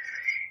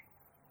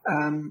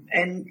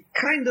 And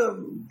kind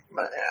of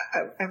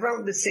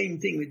around the same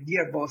thing with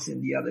Dear Boss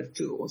and the other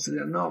 2. So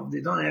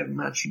they don't have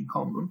much in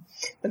common.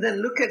 But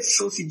then look at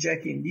Saucy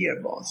Jackie and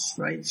Dear Boss,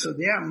 right? So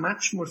they are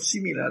much more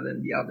similar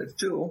than the other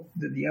 2,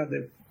 the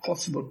other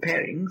possible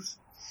pairings.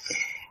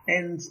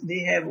 And they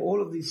have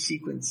all of these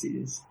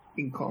sequences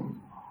in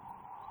common.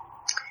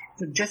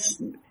 So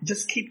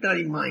just keep that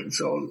in mind.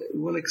 So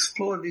we'll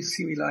explore these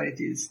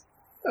similarities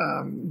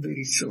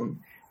very soon.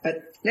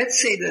 But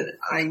let's say that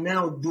I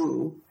now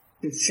do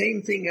the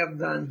same thing I've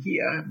done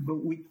here, but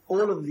with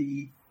all of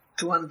the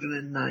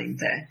 209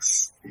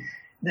 texts.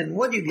 Then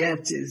what you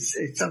get is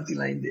something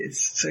like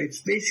this. So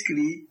it's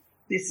basically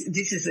this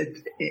is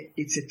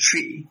it's a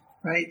tree,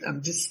 right?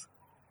 I'm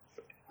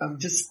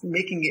just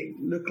making it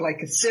look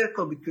like a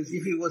circle, because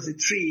if it was a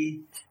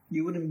tree,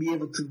 you wouldn't be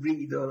able to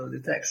read all of the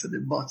text at the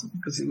bottom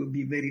because it would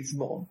be very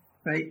small,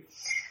 right?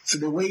 So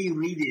the way you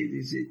read it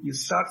is you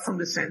start from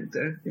the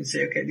center and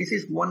say, okay, this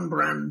is one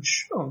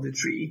branch of the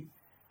tree.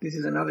 This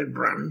is another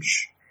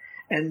branch.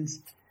 And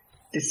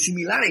the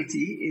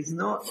similarity is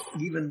not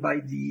given by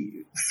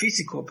the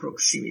physical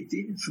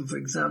proximity. So, for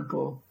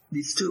example,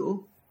 these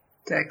 2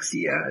 texts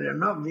here, they're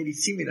not very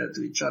similar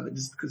to each other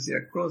just because they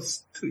are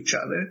close to each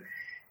other.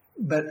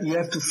 But you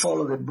have to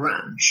follow the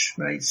branch,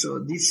 right? So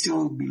these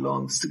 2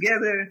 belongs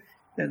together,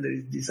 and there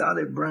is this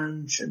other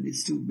branch, and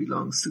these 2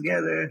 belongs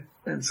together,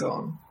 and so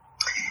on.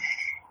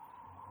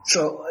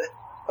 So,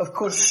 of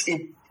course,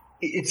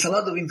 it's a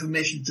lot of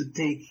information to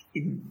take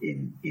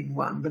in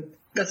one, but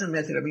doesn't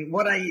matter. I mean,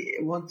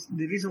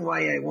 the reason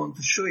why I want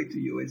to show it to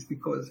you is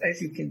because,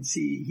 as you can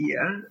see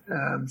here,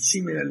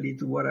 similarly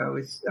to what I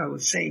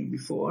was saying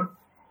before,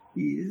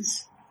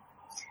 is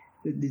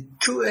that the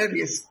 2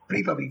 earliest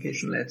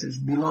pre-publication letters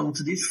belong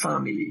to this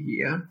family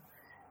here,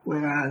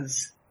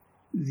 whereas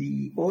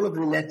all of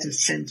the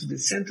letters sent to the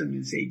Central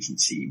News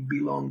Agency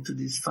belong to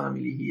this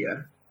family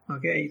here.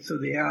 Okay, so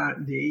they are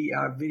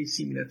very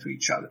similar to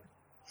each other.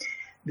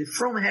 The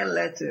from her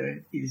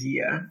letter is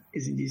here,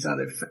 is in this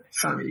other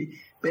family.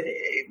 But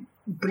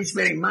please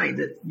bear in mind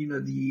that,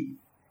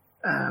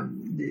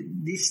 the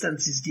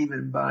distance is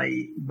given by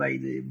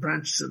the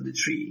branches of the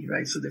tree,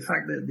 right? So the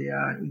fact that they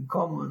are in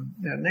common,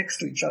 they are next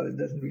to each other,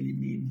 doesn't really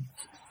mean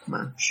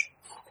much.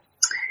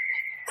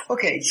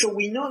 Okay, so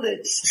we know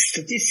that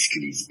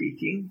statistically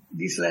speaking,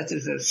 these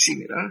letters are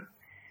similar,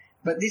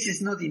 but this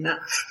is not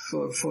enough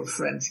for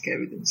forensic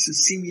evidence. So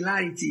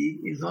similarity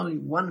is only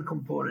one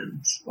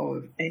component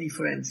of any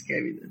forensic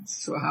evidence.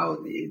 So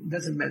it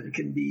doesn't matter, it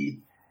can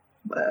be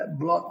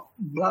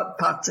blood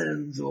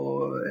patterns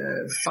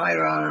or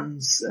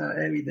firearms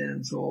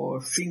evidence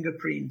or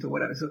fingerprint or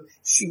whatever. So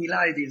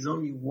similarity is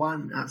only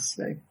one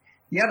aspect.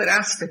 The other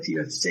aspect you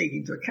have to take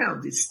into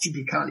account is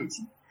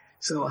typicality.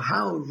 So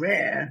how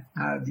rare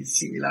are these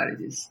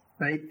similarities,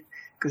 right?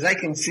 Because I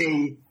can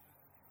say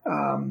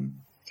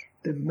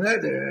the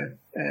murderer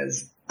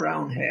has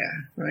brown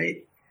hair,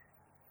 right?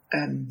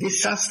 And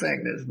this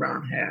suspect has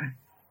brown hair.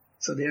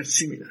 So they are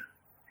similar.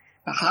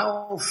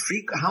 How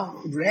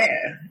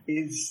rare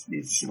is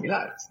this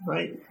similarity,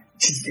 right?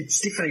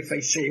 It's different if I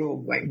say,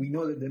 we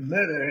know that the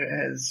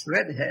murderer has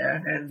red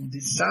hair and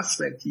this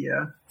suspect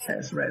here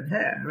has red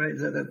hair, right?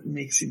 So that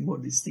makes it more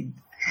distinct.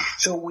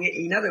 So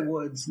in other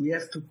words, we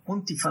have to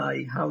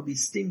quantify how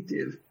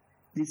distinctive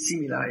these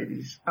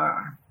similarities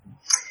are.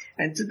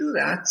 And to do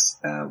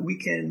that, we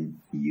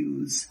can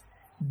use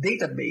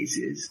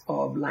databases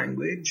of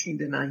language in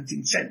the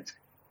 19th century.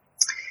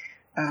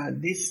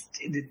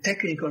 The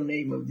technical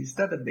name of these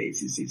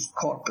databases is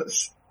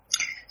corpus.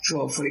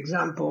 So, for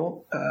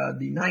example,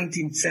 the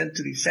 19th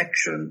century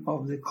section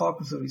of the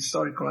Corpus of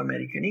Historical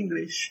American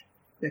English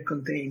that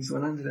contains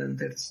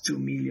 132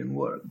 million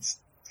words,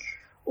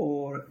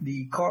 or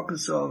the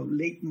Corpus of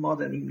Late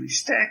Modern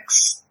English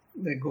Texts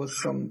that goes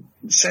from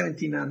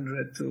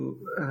 1700 to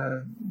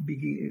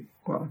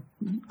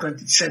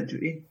 20th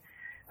century,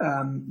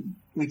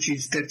 which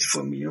is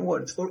 34 million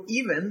words, or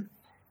even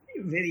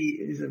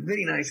is a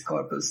very nice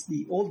corpus,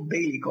 the Old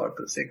Bailey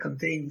corpus, that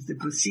contains the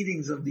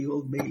proceedings of the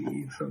Old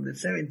Bailey from the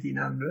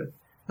 1700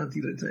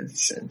 until the 20th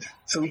century.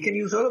 So we can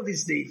use all of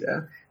this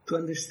data to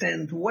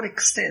understand to what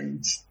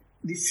extent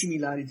these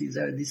similarities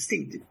are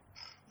distinctive.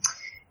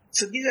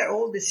 So these are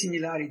all the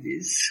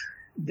similarities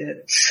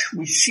that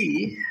we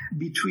see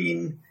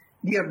between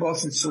Dear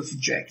Boss and Saucy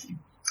Jackie.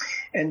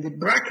 And the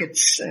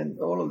brackets and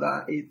all of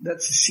that,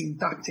 that's a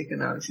syntactic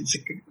analysis,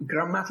 a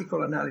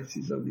grammatical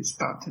analysis of these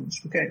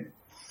patterns, okay?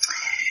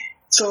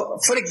 So,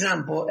 for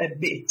example, a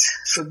bit.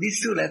 So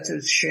these two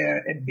letters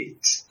share a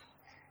bit.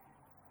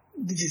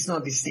 This is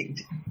not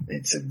distinctive.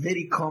 It's a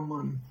very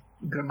common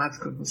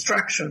grammatical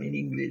construction in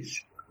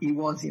English. It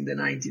was in the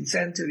 19th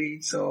century,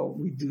 so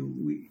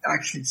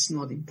actually it's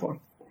not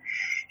important.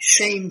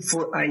 Same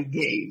for I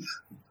gave,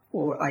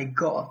 or I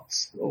got,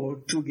 or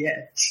to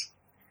get.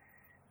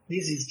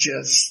 This is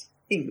just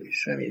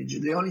English. I mean,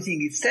 the only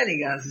thing it's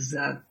telling us is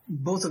that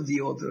both of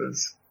the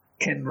authors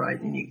can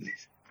write in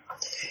English.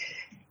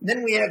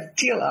 Then we have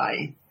till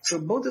I. So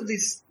both of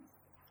these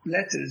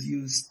letters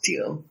use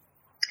till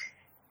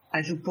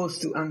as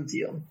opposed to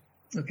until.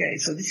 Okay,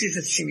 so this is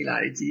a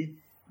similarity,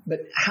 but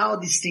how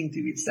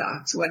distinctive is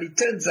that? Well, it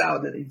turns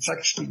out that it's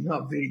actually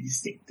not very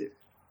distinctive.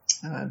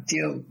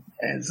 Till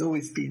has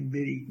always been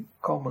very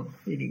common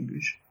in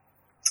English.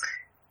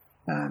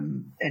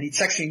 And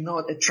it's actually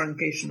not a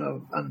truncation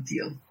of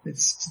until.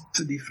 It's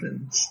two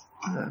different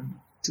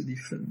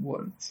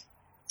words.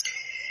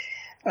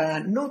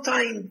 No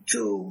time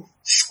to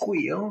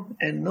squeal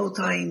and no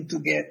time to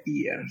get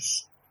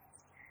ears.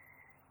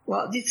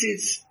 Well, this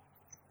is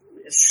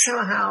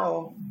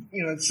somehow,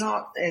 it's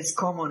not as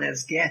common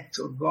as get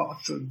or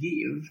got or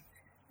give,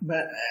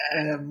 but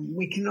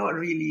we cannot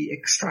really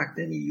extract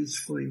any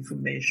useful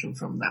information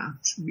from that,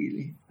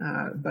 really,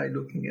 by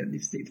looking at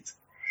this data.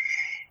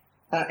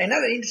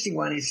 Another interesting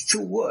one is to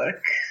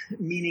work,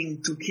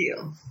 meaning to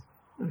kill.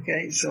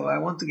 Okay, so I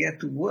want to get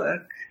to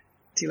work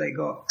till I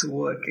got to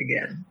work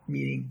again,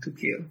 meaning to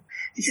kill.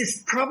 This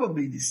is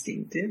probably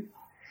distinctive,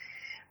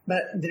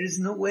 but there is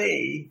no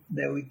way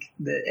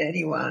that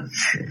anyone,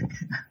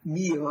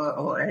 me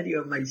or any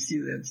of my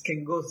students,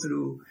 can go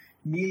through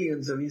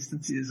millions of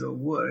instances of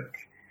work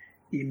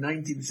in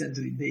 19th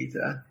century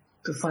data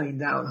to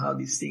find out how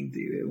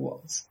distinctive it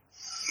was.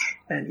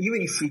 And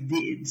even if we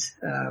did,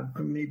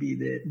 maybe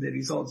the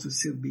results would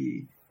still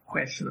be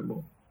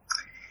questionable.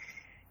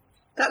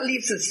 That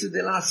leads us to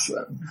the last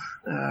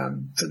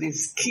one. So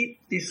this keep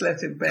this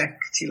letter back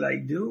till I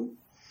do.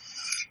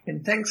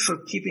 And thanks for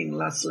keeping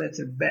last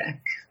letter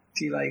back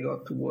till I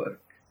got to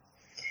work.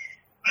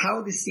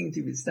 How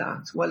distinctive is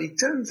that? Well, it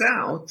turns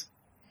out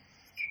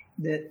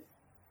that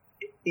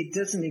it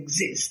doesn't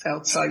exist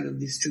outside of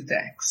these two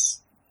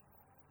texts.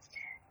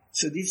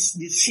 So this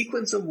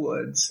sequence of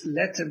words,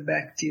 letter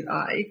back till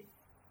I,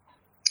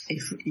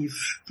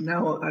 if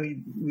now, I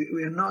mean,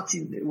 we are not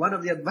in, one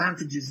of the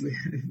advantages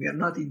we are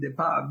not in the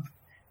pub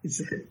is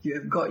that you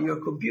have got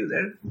your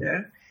computer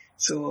there.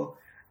 So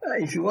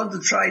if you want to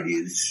try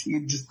this,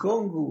 you just go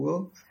on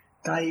Google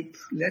type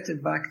letter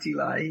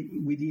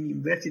dactyli within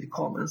inverted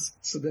commas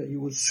so that you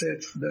will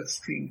search for that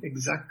string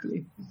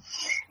exactly.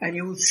 And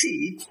you will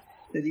see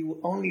that it will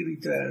only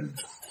return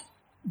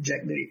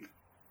Jack the Ripper.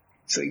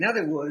 So in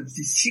other words,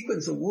 this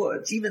sequence of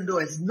words, even though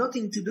it has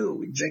nothing to do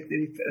with Jack the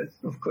Ripper,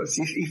 of course,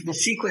 if the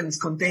sequence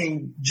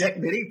contained Jack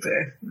the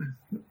Ripper,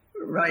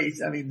 right,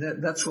 I mean,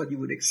 that's what you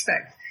would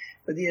expect.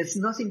 But it has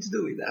nothing to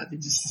do with that.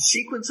 It's just a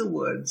sequence of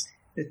words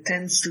that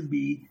tends to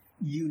be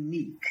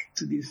unique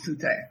to these two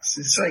texts.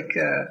 It's like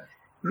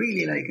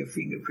really like a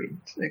fingerprint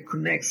that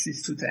connects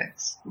these two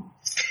texts.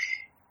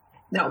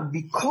 Now,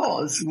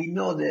 because we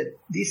know that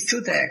these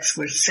two texts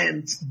were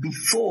sent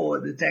before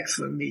the texts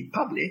were made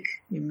public,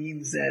 it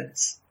means that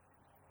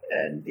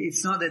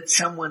it's not that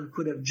someone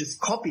could have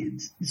just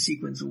copied the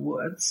sequence of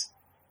words,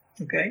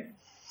 okay?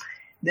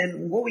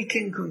 Then what we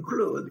can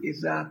conclude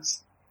is that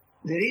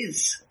there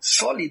is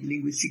solid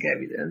linguistic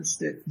evidence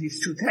that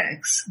these two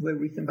texts were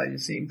written by the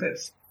same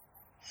person.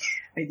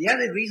 And the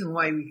other reason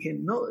why we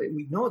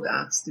know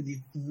that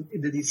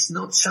it's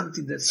not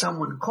something that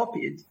someone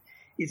copied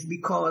is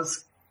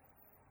because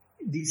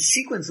the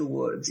sequence of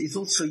words is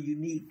also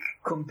unique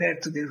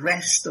compared to the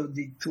rest of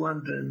the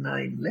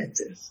 209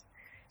 letters.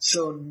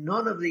 So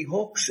none of the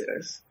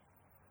hoaxers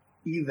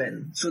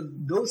so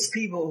those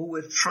people who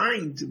were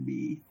trying to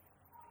be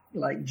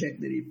like Jack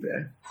the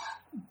Ripper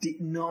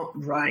did not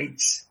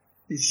write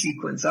the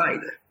sequence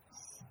either.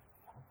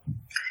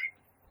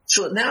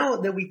 So now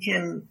that we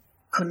can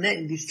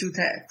connect these two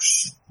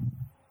texts,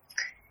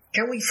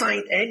 can we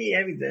find any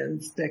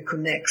evidence that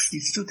connects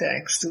these two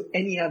texts to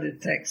any other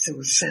text that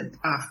was sent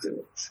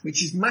afterwards?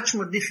 Which is much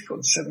more difficult.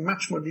 It's a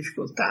much more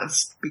difficult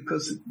task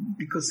because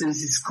there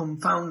is this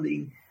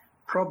confounding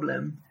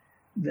problem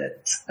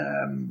that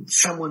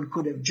someone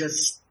could have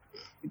just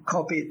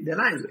copied the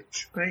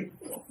language, right?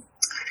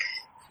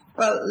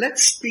 Well,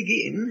 let's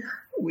begin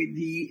with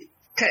the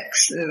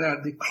texts that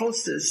are the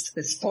closest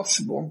as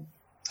possible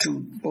to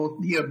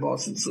both Dear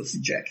Boss and Saucy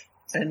Jackie.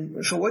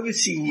 And so what you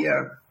see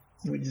here,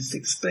 let me just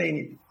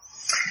explain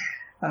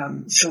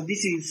it. So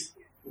this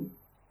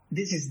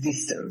is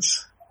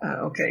distance.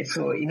 Okay,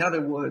 so in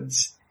other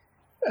words,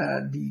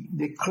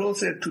 the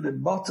closer to the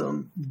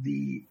bottom,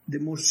 the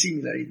more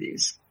similar it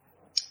is.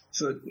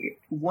 So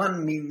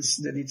one means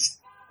that it's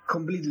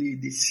completely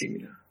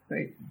dissimilar,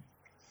 right?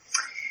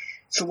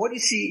 So what you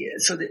see,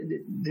 so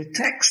the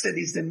text that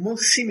is the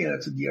most similar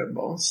to Dear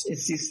Boss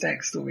is this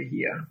text over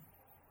here.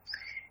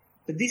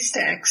 But this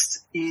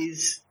text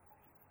is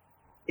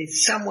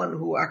someone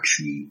who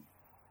actually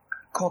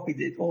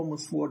copied it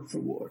almost word for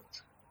word.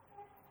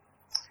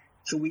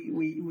 So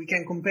we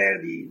can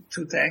compare the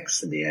two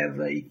texts. They have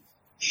like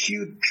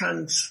huge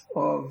chunks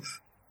of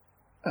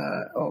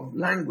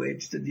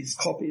language that is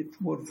copied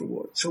word for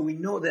word. So we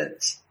know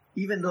that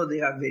even though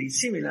they are very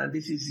similar,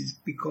 this is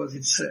because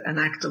it's an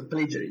act of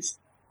plagiarism,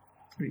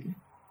 really.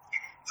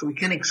 So we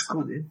can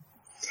exclude it.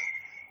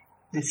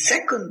 The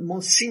second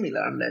most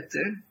similar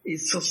letter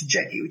is Saucy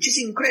Jackie, which is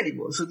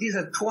incredible. So these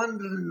are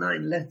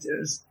 209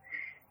 letters,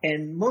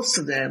 and most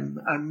of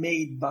them are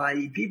made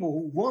by people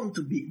who want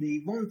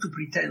to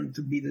pretend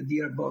to be the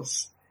Dear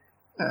Boss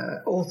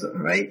author,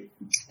 right?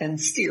 And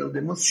still,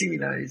 the most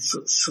similar is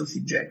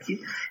Saucy Jackie.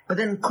 But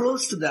then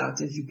close to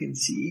that, as you can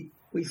see,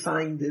 we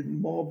find the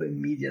Mob and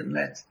Median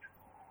letter.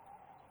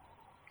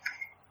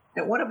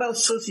 Now, what about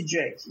Saucy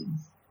Jackie?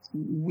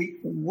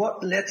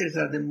 What letters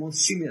are the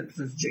most similar to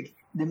Saucy Jackie?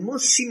 The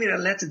most similar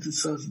letter to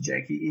Saucy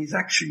Jackie is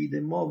actually the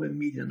Mob and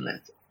Median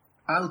letter,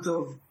 out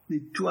of the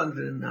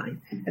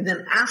 209. And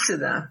then after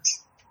that,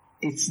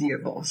 it's Dear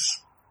Boss.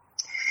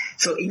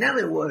 So in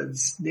other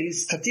words, there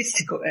is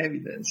statistical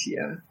evidence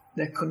here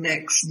that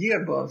connects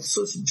Dear Boss,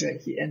 Saucy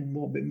Jackie, and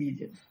Mob and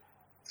Median.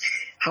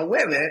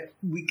 However,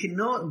 we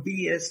cannot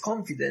be as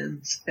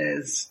confident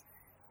as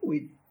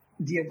with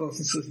Dear Boss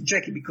and Saucy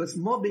Jackie, because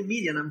Mob and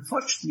Median,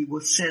 unfortunately,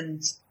 was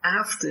sent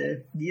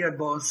after Dear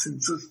Boss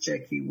and Saucy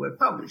Jackie were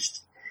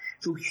published.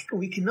 So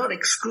we cannot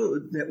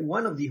exclude that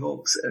one of the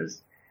hoaxers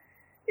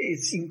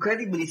is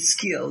incredibly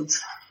skilled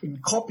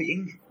in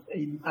copying,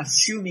 in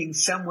assuming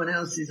someone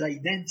else's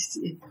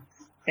identity,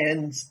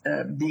 and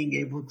being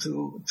able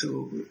to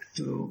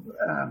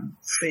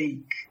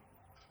fake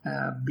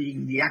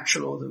being the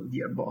actual author of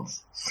Dear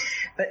Boss.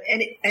 But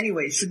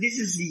anyway, so this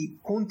is the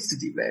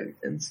quantitative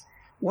evidence.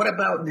 What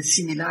about the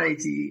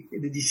similarity,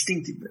 the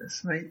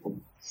distinctiveness, right?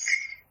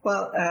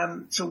 Well,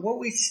 so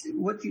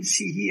what you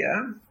see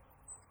here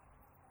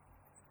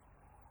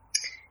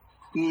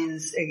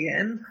is,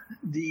 again,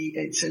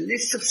 it's a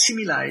list of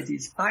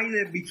similarities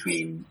either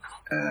between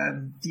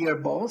Dear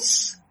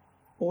Boss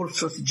or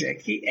Saucy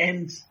Jackie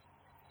and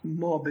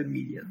Mob and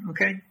Median,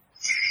 okay?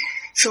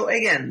 So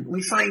again,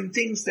 we find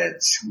things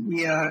that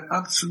we are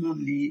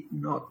absolutely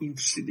not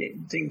interested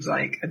in. Things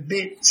like a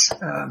bit,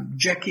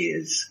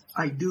 Jackie's,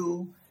 I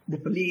do, the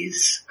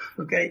police,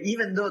 okay?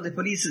 Even though the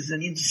police is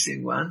an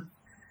interesting one,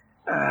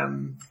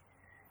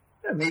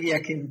 maybe I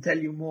can tell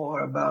you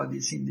more about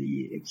this in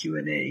the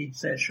Q&A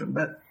session,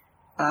 but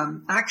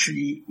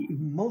actually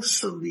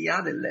most of the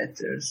other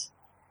letters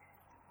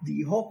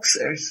the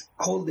hoaxers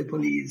call the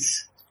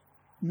police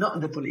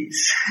not the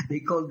police. They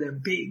call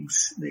them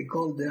pigs. They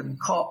call them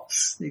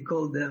cops. They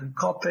call them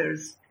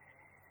coppers.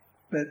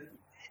 But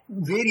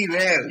very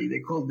rarely they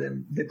call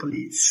them the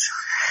police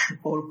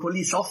or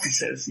police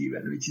officers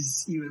even, which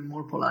is even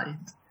more polite.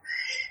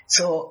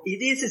 So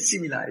it is a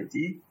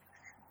similarity,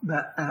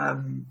 but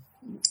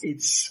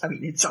it's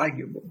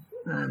arguable.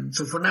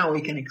 So for now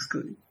we can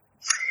exclude it.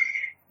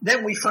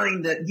 Then we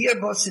find that Dear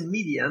Boss and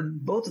Median,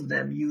 both of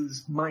them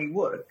use my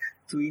work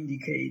to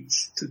indicate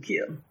to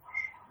kill.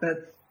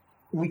 But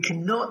we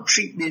cannot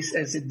treat this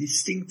as a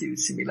distinctive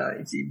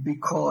similarity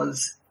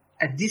because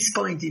at this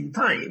point in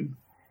time,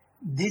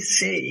 this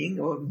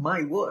saying, or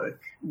my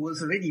work,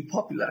 was already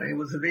popular. It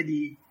was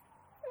already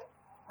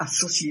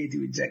associated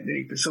with Jack the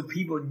Ripper. So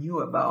people knew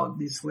about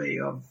this way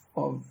of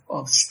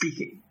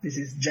speaking. This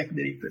is Jack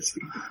the Ripper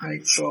speaking,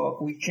 right? So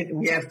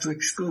we have to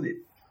exclude it.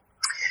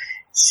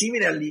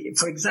 Similarly,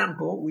 for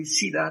example, we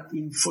see that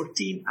in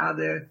 14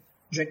 other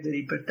Jack the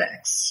Ripper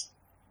texts.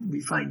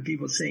 We find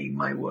people saying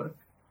my work.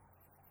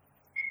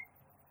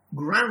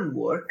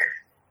 Groundwork,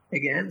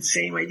 again,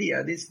 same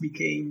idea. This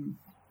became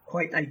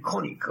quite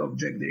iconic of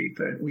Jack the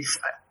Ripper. We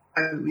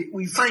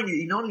find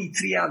it in only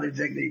 3 other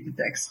Jack the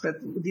Ripper texts,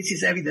 but this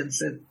is evidence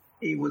that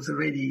it was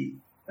already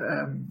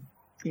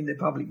in the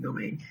public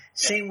domain.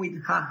 Same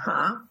with Ha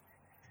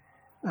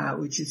Ha,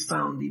 which is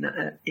found in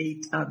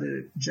 8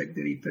 other Jack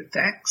the Ripper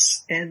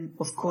texts, and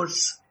of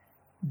course,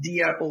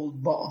 Dear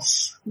Old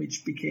Boss,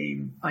 which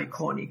became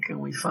iconic, and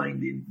we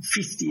find in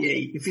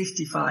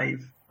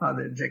 55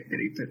 other Jack the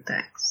Ripper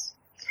texts.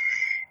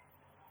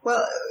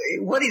 Well,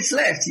 what is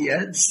left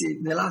here? It's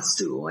the last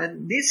 2,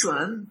 and this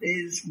one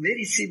is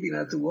very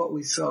similar to what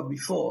we saw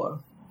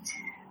before.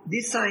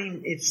 This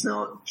time, it's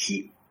not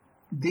keep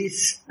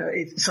this.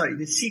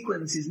 The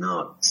sequence is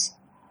not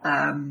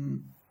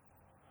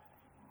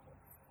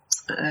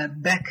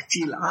back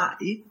till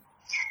I,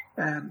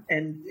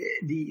 and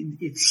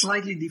it's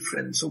slightly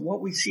different. So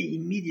what we see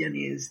in Median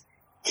is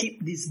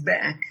keep this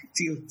back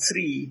till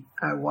 3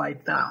 are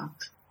wiped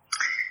out.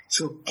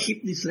 So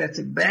keep this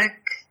letter back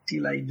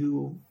till I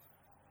do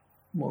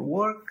more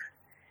work.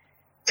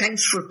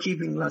 Thanks for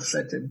keeping last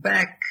letter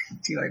back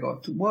till I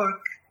got to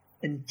work,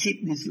 and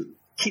keep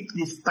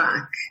this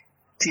back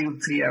till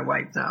 3 are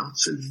wiped out.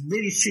 So it's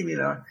very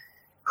similar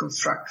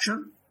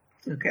construction,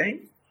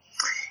 okay?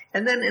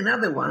 And then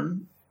another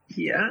one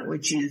here,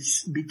 which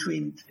is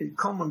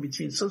common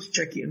between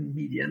Sosy-Jackie and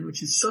Median,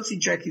 which is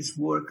Sosy-Jackie's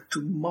work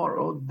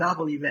tomorrow,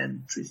 double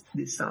event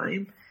this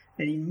time,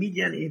 and in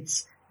Median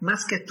it's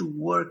must get to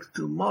work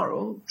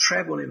tomorrow,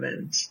 treble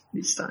event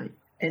this time.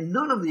 And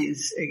none of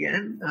these,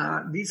 again,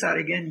 these are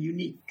again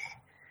unique.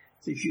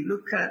 So if you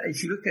look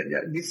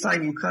at this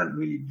time, you can't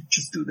really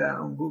just do that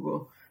on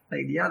Google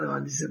like the other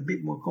one. This is a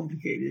bit more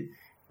complicated,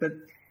 but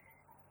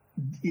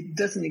it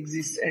doesn't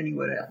exist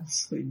anywhere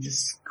else. So it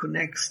just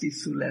connects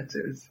these 2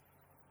 letters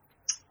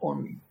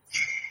only.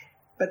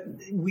 But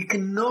we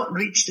cannot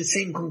reach the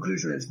same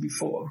conclusion as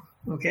before,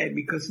 okay?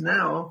 Because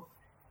now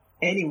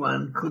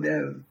anyone could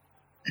have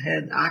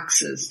had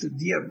access to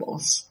Dear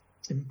Boss,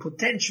 and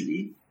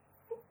potentially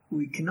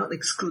we cannot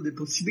exclude the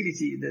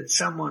possibility that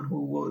someone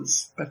who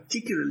was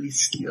particularly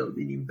skilled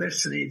in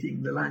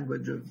impersonating the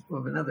language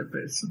of another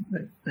person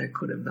that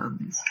could have done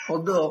this.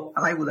 Although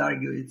I would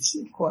argue it's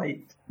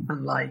quite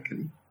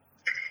unlikely.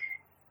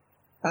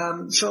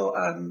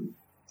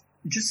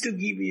 Just to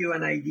give you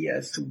an idea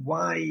as to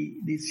why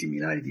these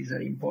similarities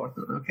are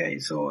important, okay?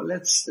 So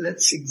let's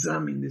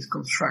examine this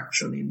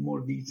construction in more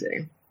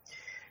detail.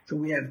 So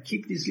we have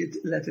keep this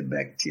letter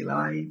back till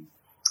I,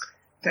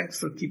 thanks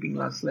for keeping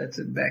last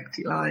letter back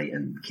till I,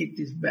 and keep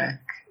this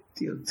back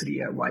till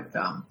 3 are wiped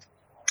out.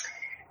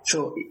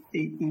 So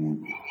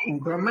in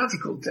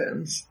grammatical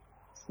terms,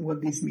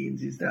 what this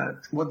means is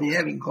that what they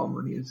have in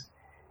common is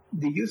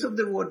the use of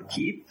the word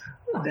keep,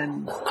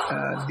 then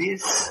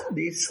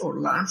this or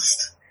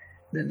last,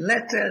 then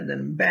letter,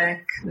 then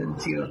back, then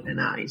till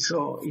and I.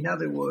 So in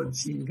other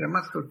words, in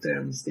grammatical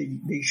terms,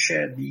 they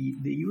share the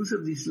use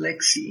of this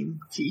lexeme,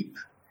 keep,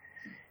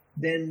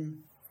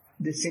 then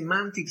the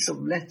semantics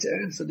of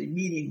letter, so the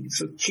meaning,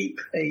 so keep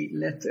a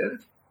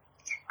letter,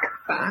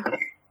 back,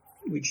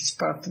 which is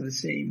part of the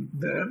same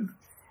verb,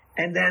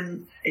 and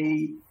then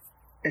a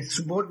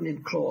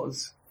subordinate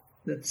clause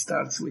that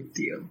starts with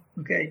till,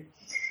 okay?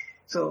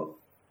 So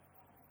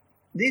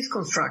this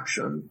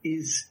construction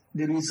is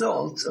the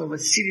result of a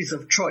series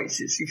of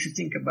choices, if you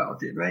think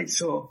about it, right?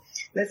 So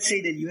let's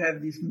say that you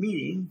have this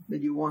meaning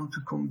that you want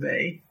to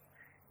convey,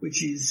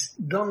 which is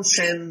don't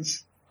send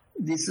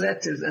these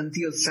letters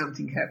until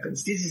something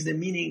happens. This is the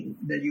meaning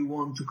that you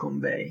want to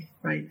convey,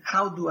 right?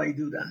 How do I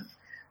do that?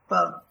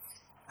 Well,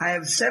 I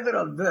have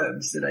several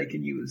verbs that I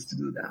can use to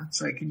do that.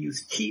 So I can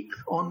use keep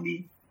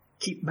only,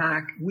 keep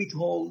back,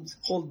 withhold,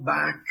 hold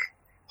back,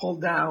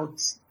 hold out.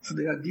 So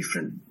there are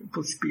different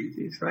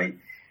possibilities, right?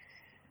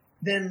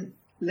 Then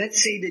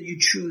let's say that you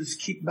choose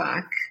keep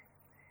back.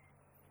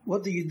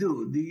 What do?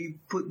 Do you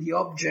put the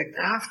object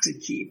after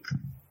keep,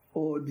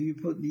 or do you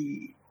put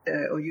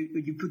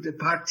you put the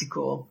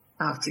particle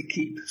after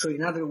keep? So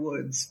in other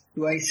words,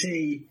 do I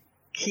say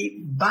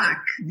keep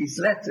back this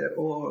letter,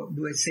 or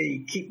do I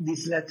say keep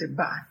this letter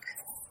back?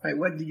 Right?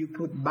 What do you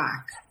put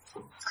back?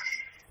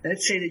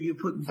 Let's say that you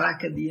put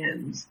back at the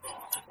end.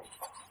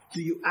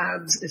 Do you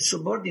add a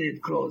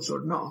subordinate clause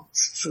or not?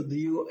 So do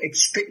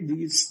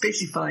you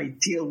specify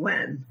till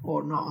when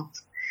or not?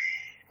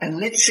 And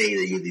let's say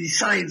that you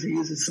decide to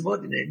use a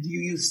subordinate. Do you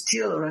use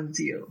till or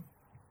until?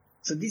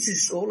 So this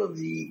is all of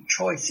the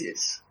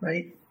choices,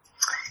 right?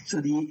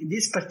 So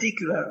this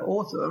particular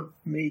author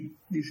made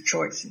these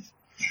choices.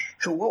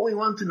 So what we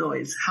want to know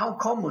is how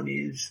common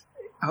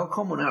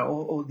are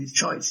all these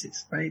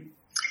choices, right?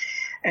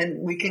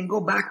 And we can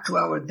go back to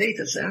our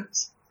data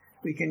sets.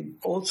 We can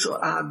also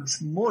add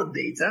more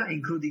data,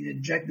 including the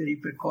Jack the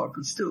Ripper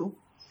corpus too.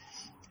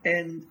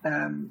 And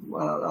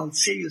I'll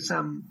show you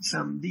some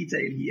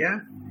detail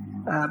here.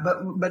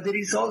 But the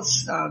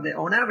results are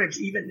on average,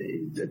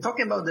 even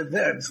talking about the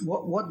verbs,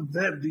 what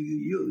verb do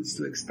you use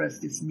to express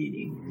this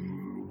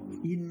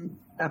meaning? In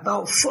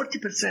about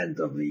 40%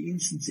 of the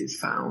instances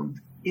found,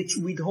 it's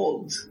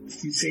withhold.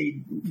 You say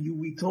you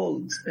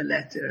withhold a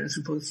letter as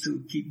opposed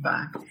to keep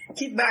back.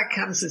 Keep back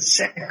comes as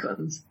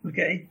second,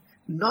 okay?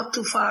 Not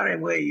too far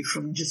away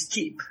from just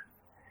keep.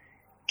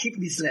 Keep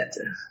this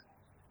letter.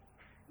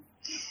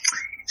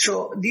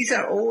 So these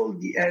are all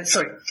the,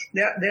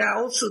 there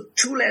are also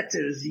two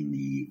letters in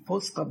the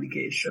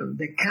post-publication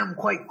that come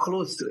quite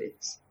close to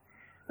it.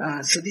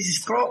 So this is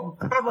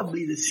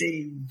probably the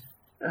same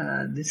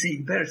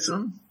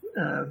person,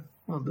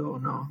 although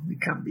no,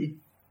 it can't be.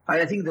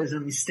 I think there's a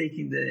mistake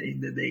in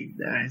the date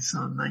there. It's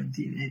on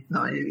 19.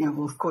 No,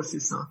 of course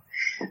it's not.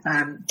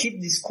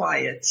 Keep this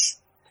quiet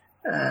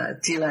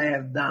till I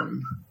have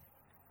done.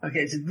 Okay,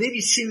 it's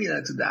very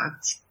similar to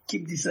that.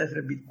 Keep this letter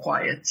a bit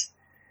quiet.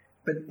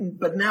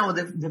 But now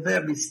the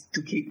verb is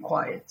to keep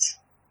quiet.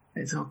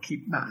 It's not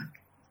keep back.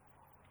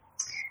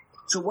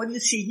 So what you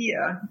see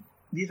here,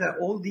 these are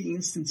all the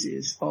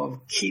instances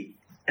of keep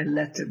a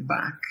letter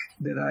back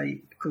that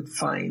I could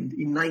find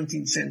in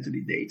 19th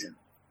century data.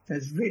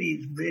 There's very,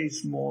 very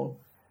small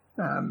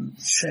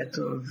set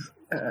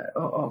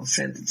of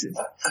sentences.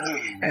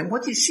 And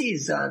what you see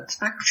is that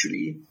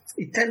actually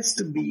it tends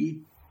to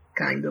be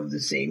kind of the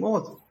same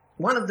author.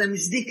 One of them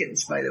is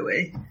Dickens, by the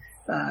way,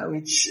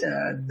 which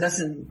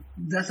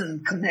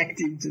doesn't connect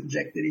into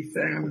Jack the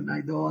Ripper, and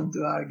I don't want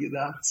to argue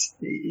that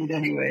in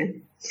any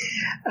way.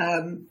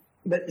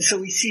 But so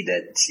we see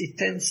that it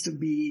tends to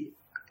be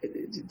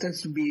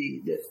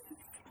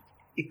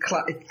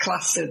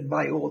clustered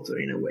by author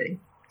in a way.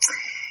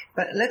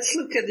 But let's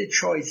look at the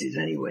choices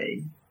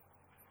anyway.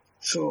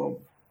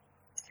 So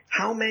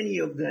how many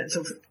of them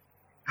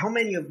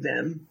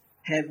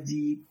have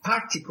the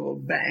particle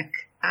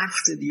back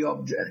after the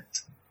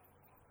object?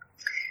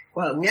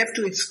 Well, we have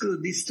to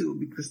exclude these two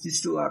because these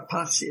two are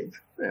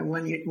passive. And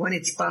when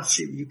it's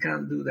passive, you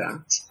can't do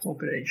that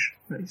operation,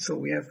 right? So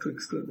we have to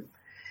exclude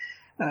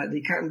them.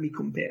 They can't be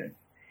compared.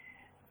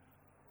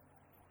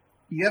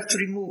 You have to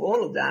remove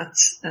all of that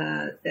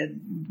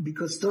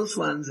because those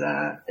ones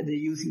they're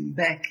using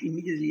back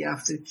immediately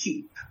after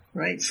keep,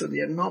 right? So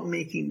they are not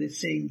making the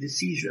same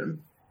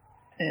decision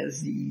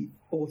as the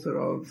author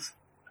of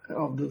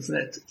those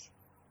letters.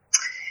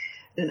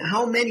 And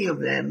how many of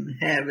them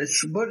have a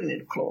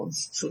subordinate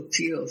clause, so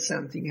till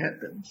something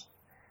happens?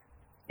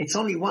 It's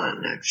only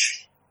one,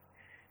 actually.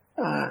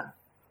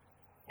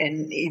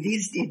 And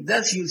it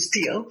does use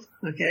till,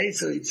 okay?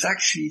 So it's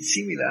actually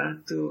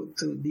similar to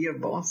Dear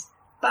Boss,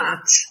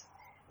 but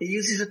it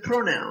uses a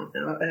pronoun.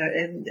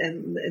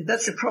 And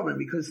that's a problem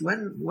because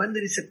when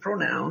there is a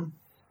pronoun,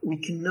 we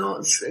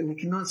cannot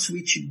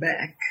switch it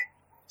back.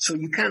 So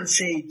you can't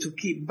say to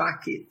keep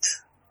back it.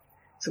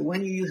 So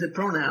when you use a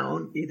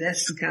pronoun, it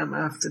has to come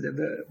after the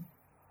verb.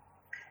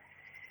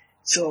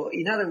 So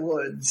in other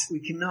words,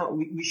 we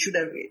should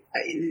have,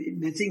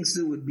 the thing to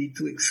do would be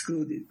to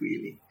exclude it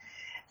really.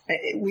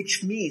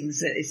 Which means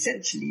that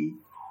essentially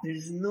there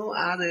is no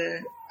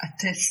other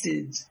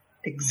attested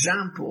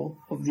example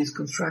of this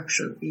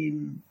construction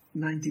in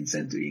 19th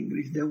century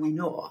English that we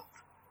know of.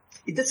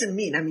 It doesn't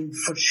mean,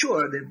 for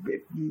sure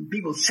that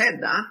people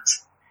said that,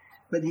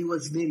 but it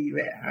was very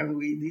rare.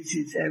 This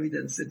is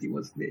evidence that it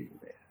was very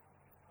rare.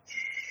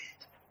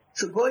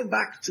 So going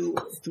back to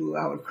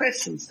our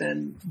questions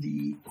then,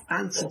 the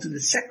answer to the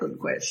second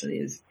question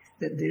is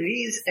that there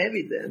is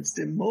evidence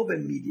that Moby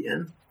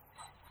Median,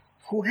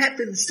 who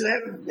happens to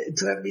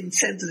have been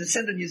sent to the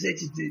Central News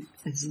Agency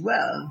as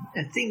well,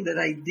 a thing that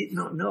I did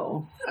not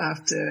know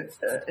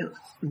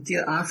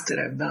until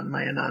after I've done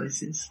my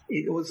analysis.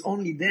 It was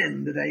only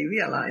then that I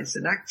realized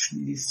that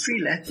actually these three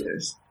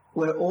letters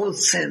were all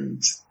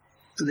sent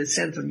to the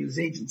Central News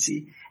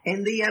Agency,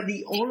 and they are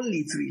the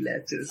only three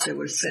letters that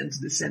were sent to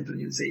the Central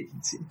News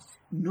Agency.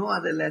 No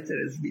other letter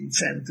has been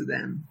sent to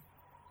them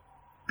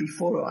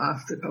before or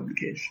after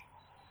publication.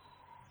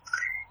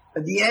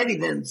 But the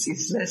evidence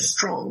is less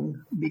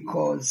strong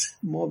because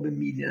Moby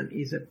Median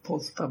is a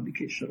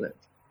post-publication letter.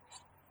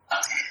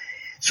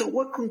 So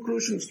what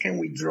conclusions can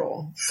we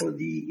draw for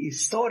the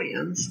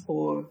historians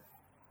or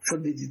for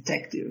the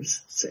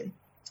detectives, say?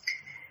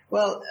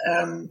 Well,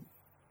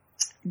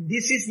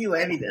 this is new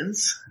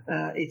evidence.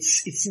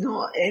 It's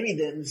not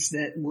evidence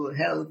that will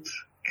help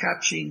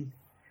catching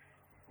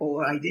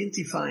or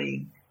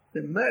identifying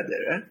the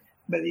murderer,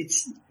 but it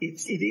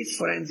is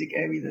forensic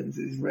evidence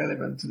that is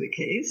relevant to the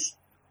case.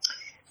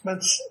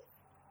 But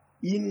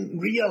in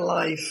real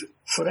life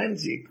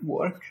forensic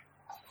work,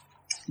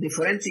 the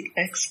forensic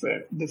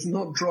expert does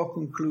not draw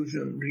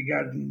conclusion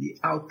regarding the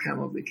outcome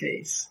of the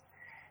case.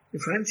 The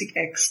forensic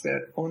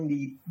expert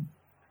only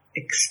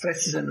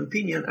expresses an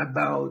opinion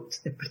about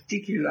a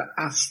particular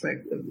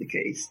aspect of the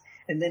case,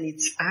 and then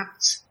it's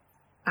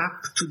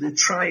up to the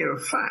trier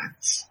of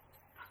facts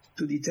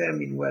to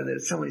determine whether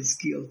someone is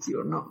guilty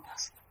or not.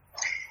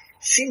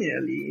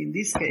 Similarly, in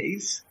this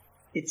case,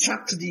 it's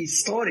up to the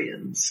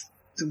historians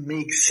to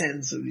make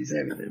sense of this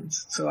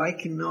evidence. So I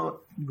cannot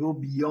go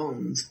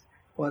beyond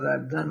what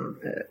I've done.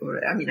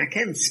 I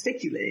can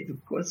speculate,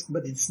 of course,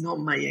 but it's not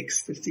my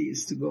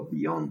expertise to go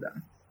beyond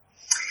that.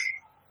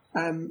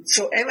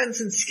 So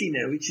Evans and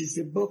Skinner, which is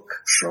the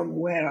book from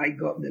where I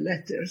got the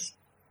letters,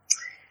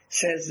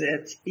 says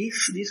that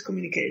if this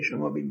communication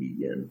of Moby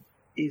Median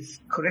is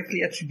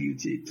correctly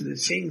attributed to the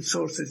same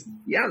source as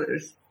the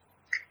others,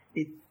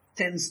 it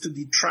tends to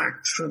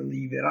detract from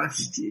the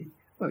veracity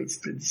of its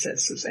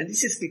predecessors. And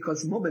this is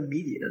because Moby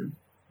Median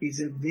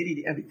is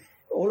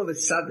all of a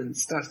sudden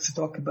starts to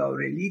talk about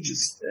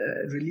religious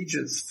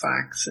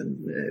facts,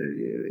 and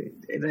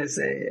it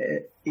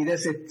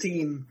has a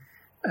theme,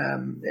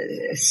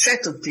 a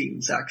set of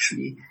themes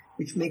actually,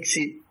 which makes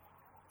it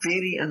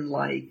very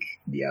unlike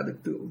the other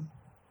two.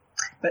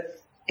 But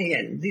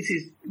again, this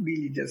is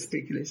really just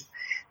speculation.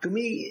 To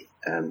me,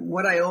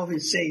 what I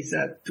always say is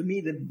that to me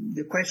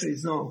the question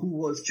is not who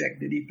was Jack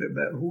the Ripper,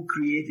 but who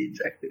created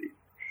Jack the Ripper.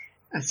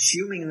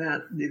 Assuming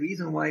that the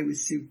reason why we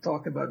still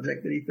talk about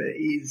Jack the Ripper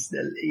is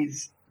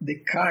the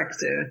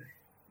character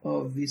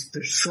of this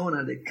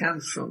persona that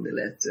comes from the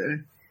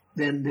letter,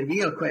 then the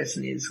real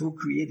question is who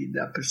created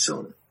that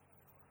persona.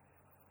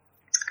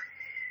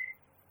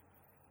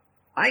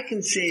 I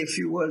can say a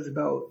few words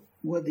about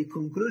what the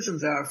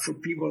conclusions are for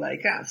people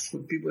like us, for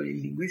people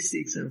in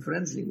linguistics and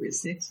forensic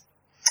linguistics.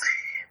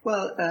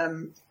 Well,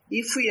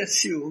 if we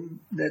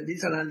assume that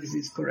this analysis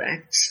is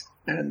correct,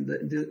 and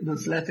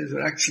those letters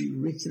were actually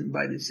written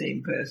by the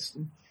same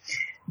person,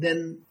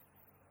 then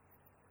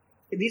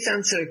this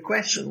answers a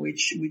question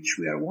which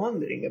we are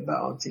wondering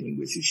about in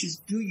linguistics, which is,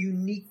 do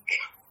unique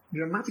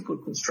grammatical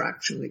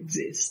constructions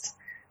exist?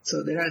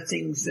 So there are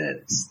things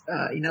that,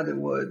 in other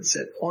words,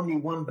 that only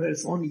one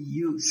person, only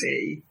you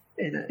say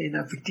in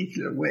a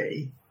particular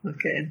way,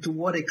 okay? And to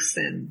what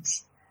extent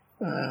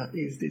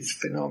is this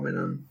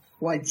phenomenon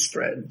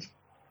widespread?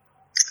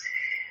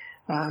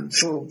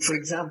 So, for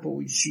example,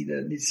 we see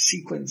that this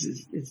sequence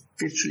is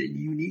virtually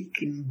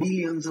unique in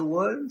billions of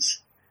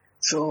words.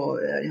 So,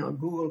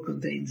 Google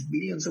contains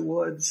billions of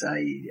words.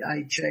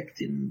 I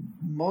checked in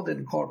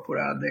modern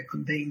corpora that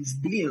contains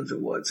billions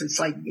of words. So it's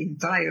like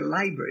entire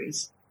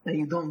libraries, and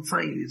you don't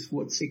find this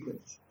word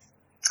sequence.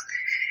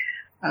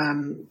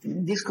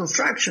 This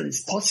construction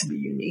is possibly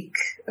unique,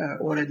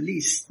 or at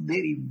least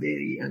very,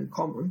 very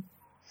uncommon.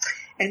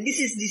 And this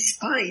is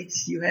despite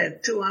you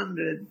had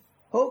 200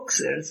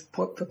 hoaxers,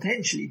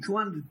 potentially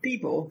 200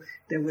 people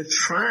that were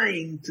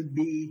trying to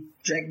be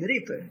Jack the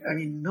Ripper. I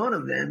mean, none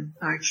of them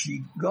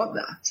actually got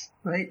that,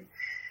 right?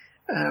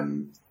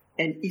 And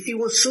if it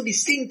was so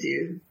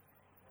distinctive,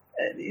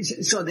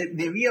 so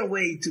the real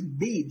way to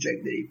be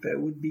Jack the Ripper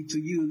would be to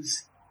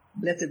use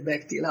letter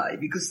back till I,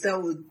 because that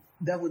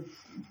would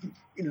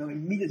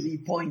immediately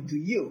point to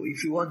you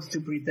if you wanted to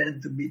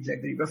pretend to be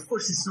Jack the Ripper. Of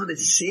course, it's not a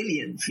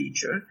salient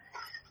feature.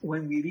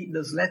 When we read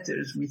those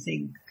letters, we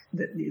think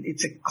that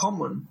it's a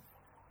common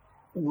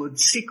word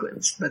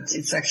sequence, but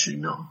it's actually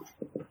not.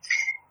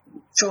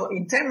 So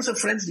in terms of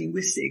forensic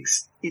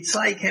linguistics, it's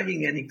like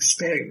having an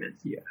experiment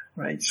here,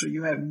 right? So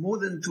you have more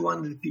than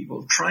 200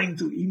 people trying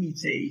to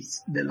imitate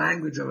the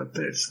language of a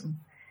person,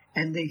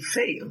 and they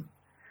fail,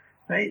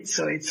 right?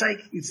 So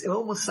it's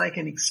almost like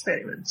an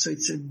experiment. So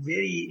it's a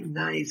very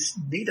nice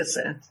data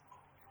set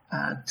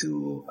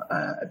to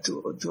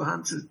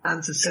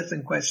answer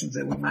certain questions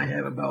that we might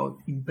have about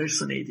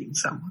impersonating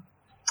someone.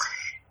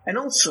 And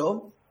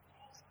also,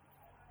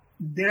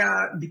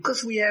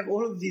 because we have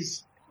all of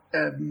these,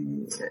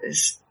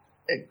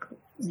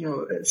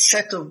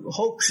 set of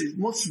hoaxes,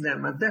 most of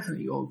them are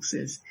definitely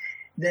hoaxes,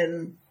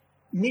 then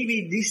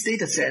maybe this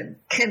data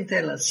set can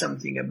tell us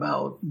something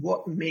about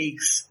what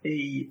makes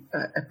a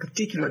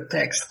particular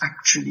text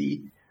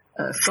actually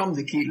from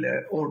the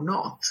killer or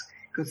not.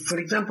 Because, for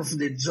example, for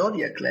the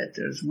Zodiac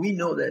letters, we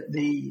know that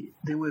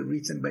they were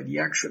written by the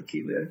actual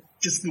killer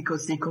just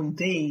because they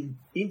contain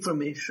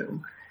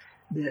information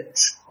that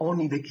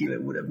only the killer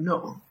would have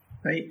known,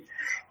 right?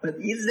 But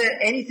is there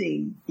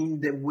anything in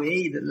the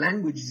way the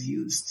language is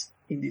used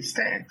in this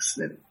text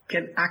that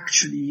can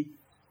actually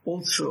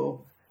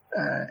also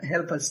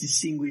help us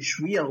distinguish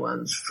real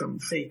ones from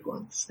fake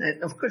ones?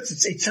 And of course,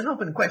 it's an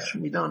open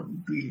question. We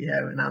don't really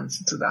have an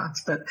answer to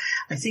that. But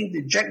I think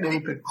the Jack the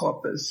Ripper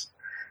corpus,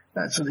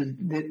 so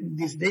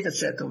this data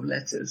set of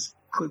letters,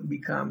 could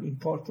become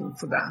important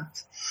for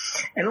that.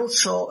 And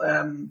also,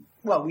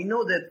 we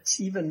know that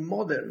even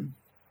modern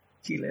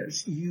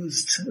killers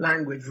used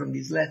language from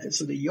these letters.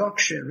 So the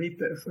Yorkshire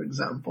Ripper, for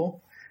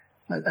example,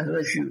 I don't know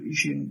if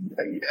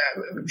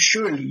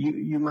surely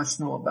you must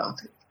know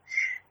about it.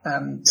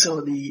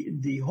 So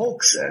the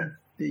hoaxer,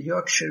 the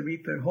Yorkshire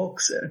Ripper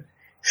hoaxer,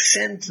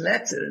 sent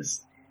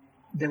letters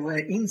that were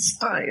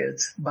inspired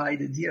by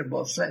the Dear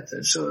Boss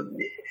letter. So,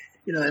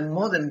 in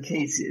modern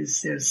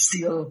cases, there's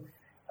still,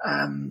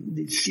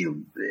 they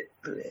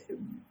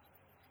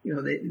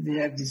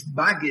have this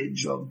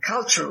baggage of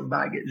cultural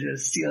baggage they're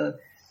still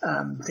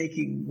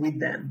taking with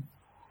them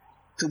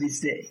to this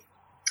day.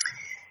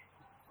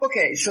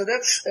 Okay, so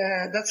that's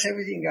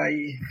everything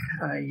I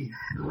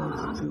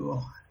wanted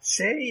to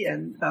say,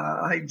 and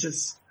I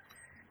just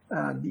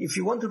if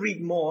you want to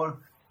read more,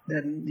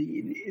 then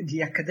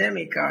the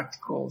academic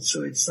article.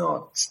 So it's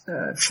not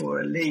for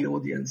a lay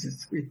audience;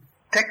 it's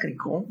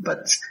technical,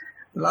 but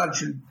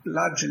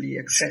largely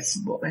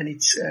accessible, and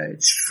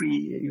it's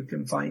free. You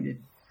can find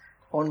it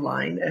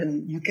online,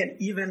 and you can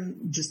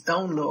even just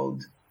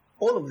download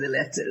all of the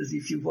letters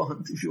if you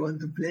want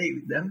to play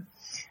with them.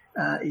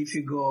 If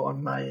you go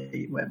on my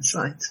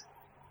website.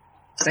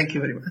 Thank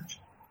you very much.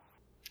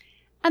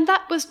 And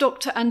that was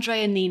Dr.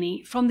 Andrea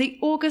Nini from the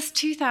August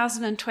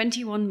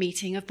 2021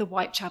 meeting of the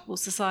Whitechapel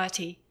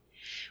Society.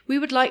 We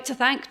would like to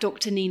thank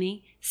Dr.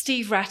 Nini,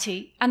 Steve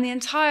Ratty, and the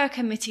entire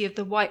committee of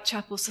the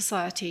Whitechapel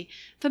Society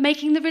for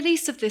making the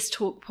release of this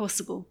talk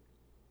possible.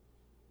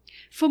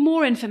 For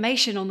more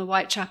information on the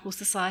Whitechapel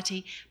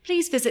Society,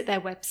 please visit their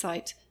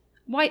website,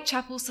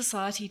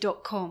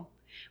 whitechapelsociety.com,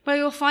 where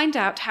you'll find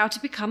out how to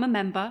become a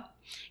member,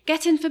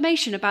 get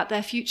information about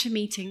their future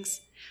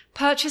meetings,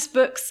 purchase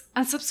books,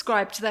 and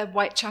subscribe to their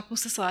Whitechapel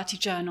Society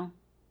journal.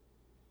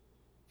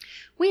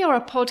 We are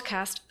a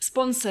podcast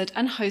sponsored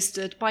and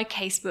hosted by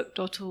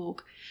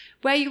casebook.org,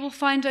 where you will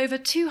find over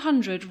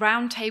 200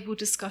 roundtable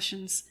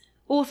discussions,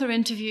 author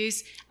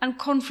interviews, and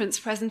conference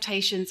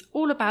presentations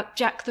all about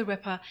Jack the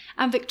Ripper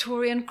and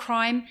Victorian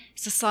crime,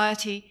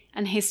 society,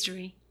 and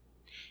history.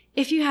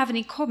 If you have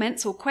any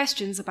comments or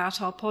questions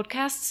about our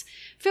podcasts,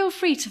 feel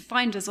free to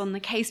find us on the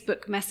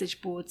Casebook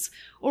message boards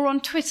or on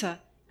Twitter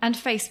and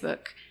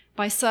Facebook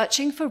by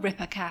searching for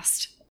Rippercast.